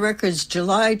Columbia Records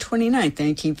July 29th,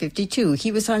 1952.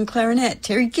 He was on clarinet,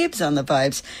 Terry Gibbs on the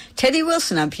vibes, Teddy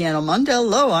Wilson on piano, Mundell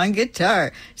Lowe on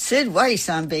guitar, Sid Weiss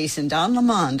on bass, and Don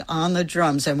Lamond on the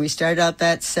drums. And we started out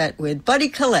that set with Buddy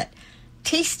Collette,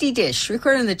 Tasty Dish,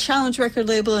 recorded on the Challenge record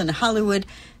label in Hollywood,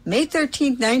 May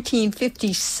 13th,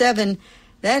 1957.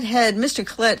 That had Mr.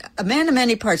 Collette, a man of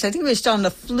many parts. I think he was on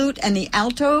the flute and the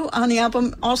alto on the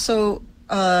album, also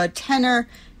tenor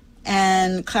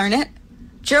and clarinet.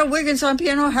 Gerald Wiggins on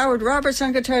piano, Howard Roberts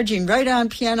on guitar, Gene Wright on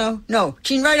piano. No,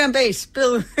 Gene Wright on bass,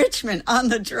 Bill Richmond on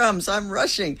the drums. I'm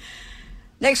rushing.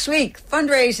 Next week,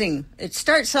 fundraising. It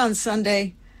starts on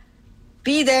Sunday.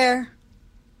 Be there.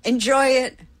 Enjoy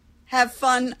it. Have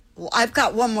fun. I've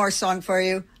got one more song for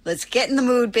you. Let's get in the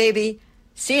mood, baby.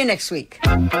 See you next week.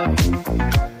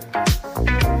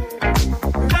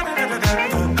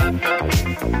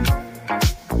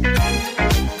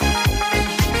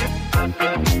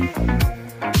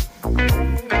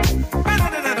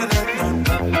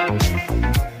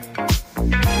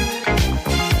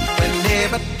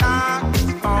 Whenever dark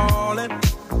is falling,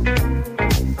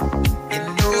 you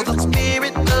know the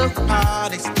spirit of the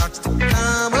party starts to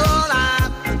come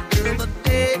alive until the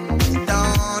day is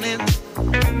dawning.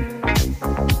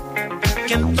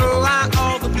 Can throw out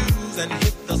all the blues and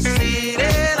hit the city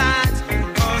lights,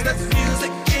 'cause there's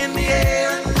music in the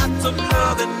air and lots of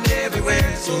loving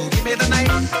everywhere. So give me the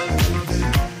night.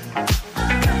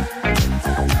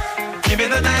 Give me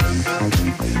the night.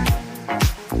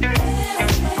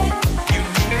 You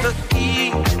need the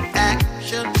key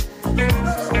action,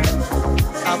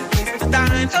 a place to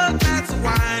dine, a glass of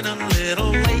wine, a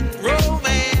little late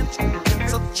romance.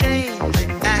 It's a chain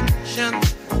reaction.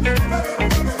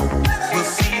 We'll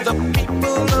see the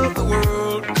people of the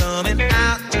world coming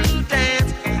out to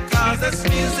dance, 'cause there's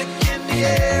music in the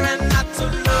air and lots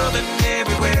of loving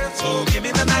everywhere. So give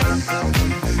me the night.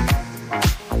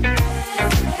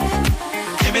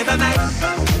 Give me the night.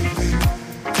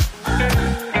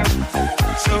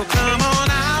 So come on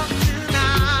out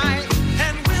tonight,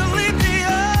 and we'll leave the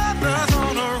others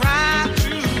on a ride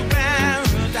through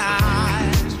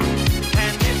paradise.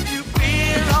 And if you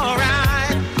feel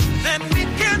alright, then we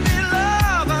can be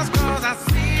lovers, 'cause I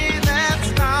see that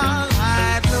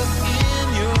starlight look in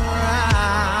your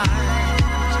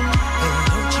eyes. And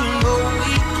don't you know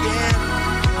we can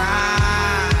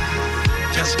fly?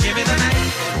 Just give me the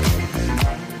night.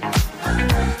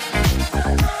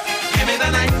 Give me the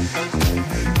night.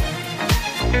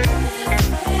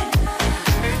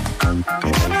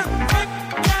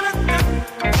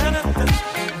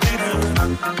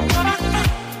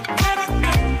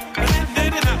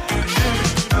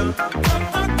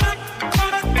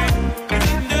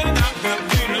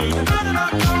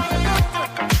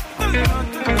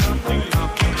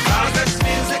 Cause there's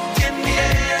music in the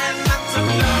air and lots of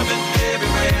loving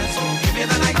everywhere. So give me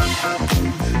the night.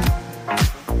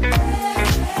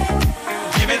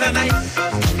 Give me the night.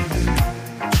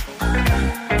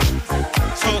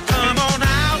 So come on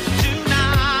out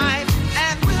tonight,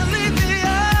 and we'll leave the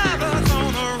others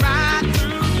on a ride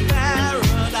through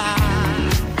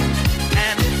paradise.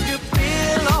 And if you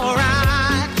feel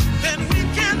alright, then we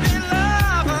can be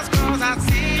lovers, 'cause I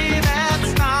see that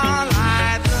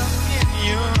starlight look in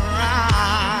your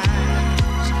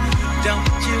eyes.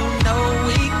 Don't you know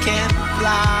we can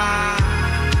fly?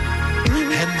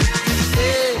 And if we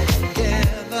stay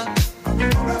together,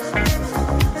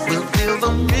 we'll feel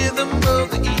the rhythm of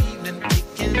the evening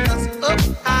picking us up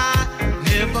high.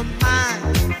 Never mind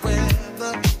the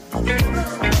weather,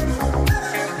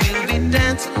 we'll be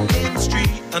dancing in the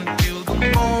street until the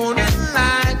morning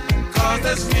light. 'Cause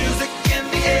there's music in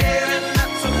the air and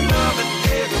lots of loving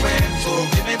everywhere. So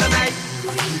give me the night.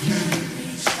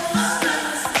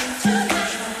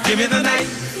 Give me the night.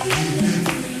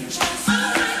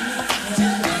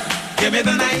 Give me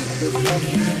the night.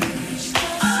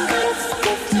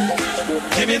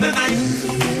 Give me the night.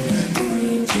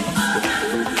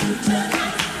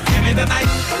 Give me the night.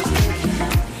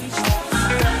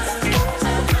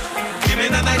 Give me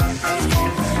the night.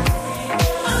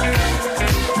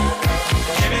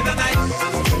 Give me the night.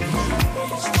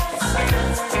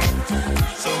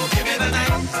 So give me the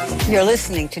night. You're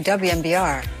listening to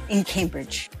WMBR in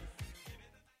Cambridge.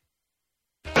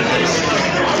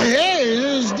 Hey,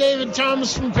 this is David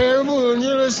Thomas from Perumboo, and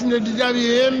you're listening to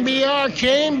WMBR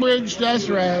Cambridge. That's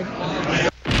right.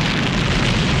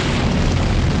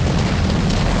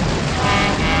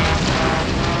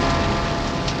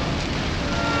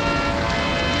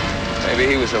 Maybe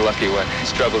he was a lucky one.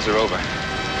 His troubles are over.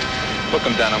 Book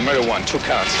him down on murder one, 2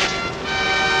 counts.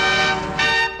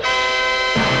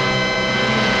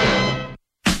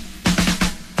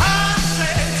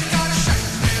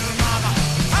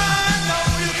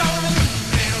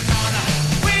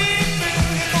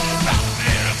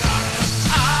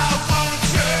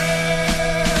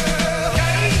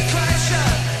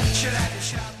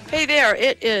 Hey there,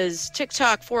 it is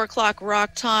TikTok 4 o'clock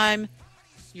rock time.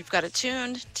 You've got it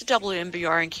tuned to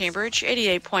WMBR in Cambridge,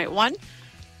 88.1,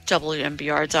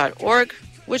 WMBR.org,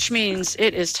 which means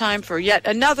it is time for yet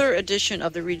another edition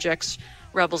of the Rejects,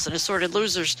 Rebels, and Assorted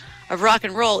Losers of Rock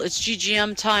and Roll. It's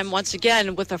GGM time once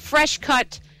again with a fresh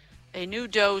cut, a new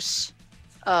dose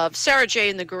of Sarah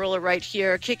J. and the Gorilla right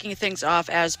here, kicking things off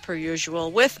as per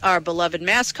usual with our beloved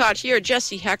mascot here,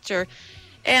 Jesse Hector,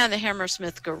 and the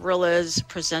Hammersmith Gorillas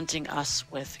presenting us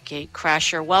with Gate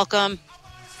Crasher. Welcome.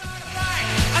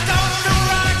 I don't